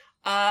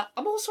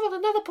 I'm also on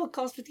another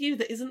podcast with you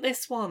that isn't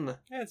this one.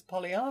 Yeah, it's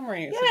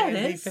Polyamory. It's Yeah, a it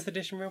D&D is. 5th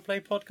edition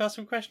real-play podcast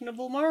with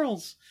questionable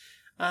morals.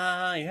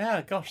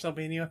 Yeah, gosh, there'll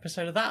be a new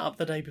episode of that up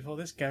the day before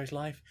this goes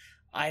live.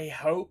 I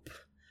hope.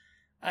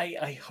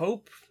 I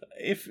hope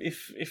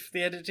if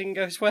the editing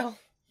goes well.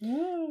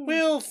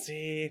 We'll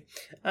see.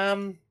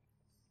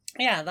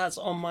 Yeah, that's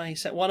on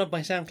one of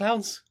my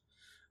SoundClouds,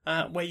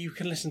 where you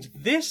can listen to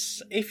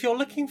this. If you're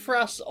looking for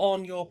us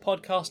on your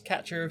podcast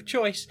catcher of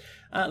choice,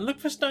 look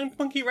for Stoned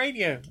Monkey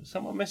Radio.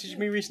 Someone messaged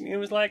me recently and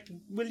was like,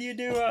 "Will you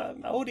do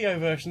audio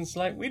versions?"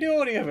 Like, we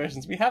do audio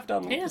versions. We have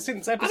done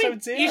since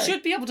episode 0. You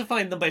should be able to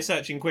find them by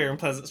searching Queer and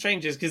Pleasant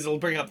Strangers, because it'll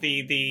bring up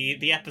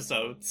the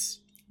episodes.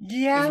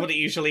 Yeah. Is what it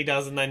usually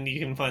does, and then you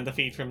can find the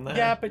feed from there.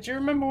 Yeah, but do you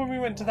remember when we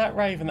went to that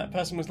rave and that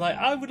person was like,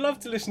 "I would love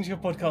to listen to your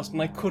podcast,"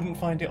 and I couldn't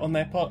find it on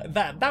their pod.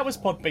 That was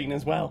Podbean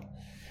as well.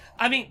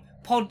 I mean,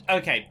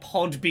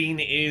 Podbean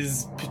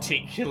is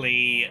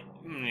particularly.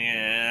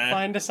 Yeah.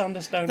 Find us under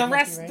Stoned The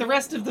Monkey Radio.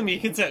 rest of them you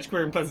can search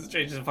Queer and Pleasant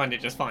Strangers and find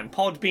it just fine.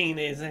 Podbean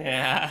is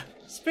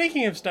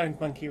Speaking of Stoned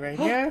Monkey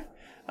Radio,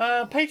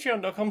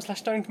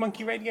 patreon.com/Stoned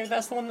Monkey Radio,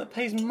 that's the one that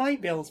pays my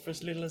bills for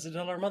as little as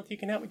 $1 a month. You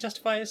can help me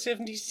justify a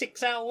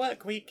 76-hour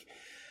work week.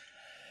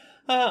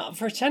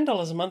 For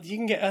 $10 a month, you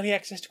can get early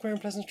access to Queer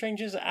and Pleasant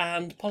Strangers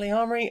and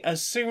Polyamory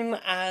as soon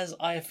as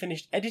I have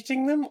finished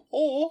editing them,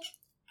 or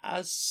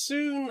as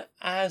soon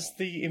as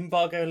the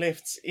embargo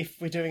lifts,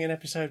 if we're doing an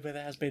episode where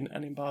there has been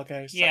an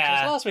embargo, such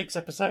as last week's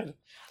episode.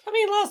 I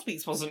mean, last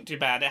week's wasn't too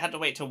bad. It had to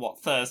wait till,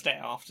 Thursday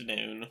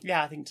afternoon?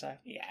 Yeah, I think so.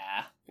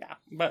 Yeah. Yeah,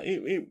 but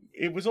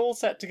it was all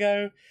set to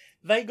go.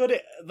 They got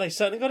it. They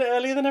certainly got it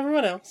earlier than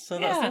everyone else, so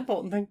that's the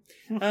important thing.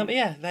 But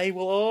yeah, they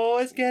will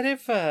always get it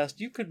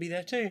first. You could be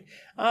there too.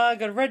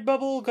 Got a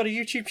Redbubble, got a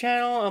YouTube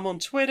channel. I'm on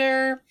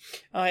Twitter.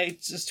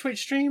 It's a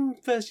Twitch stream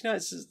Thursday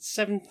nights at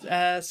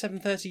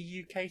 7:30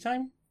 UK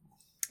time.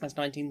 That's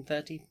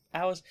 19:30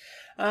 hours.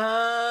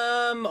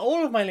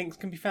 All of my links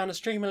can be found at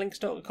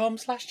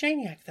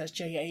streamerlinks.com/Janiac. That's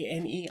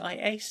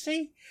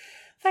JANEIAC.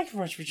 Thank you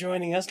very much for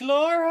joining us,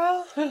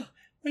 Laura.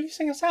 Will you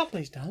sing us out,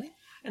 please, darling?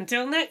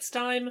 Until next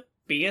time,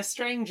 be a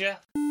stranger.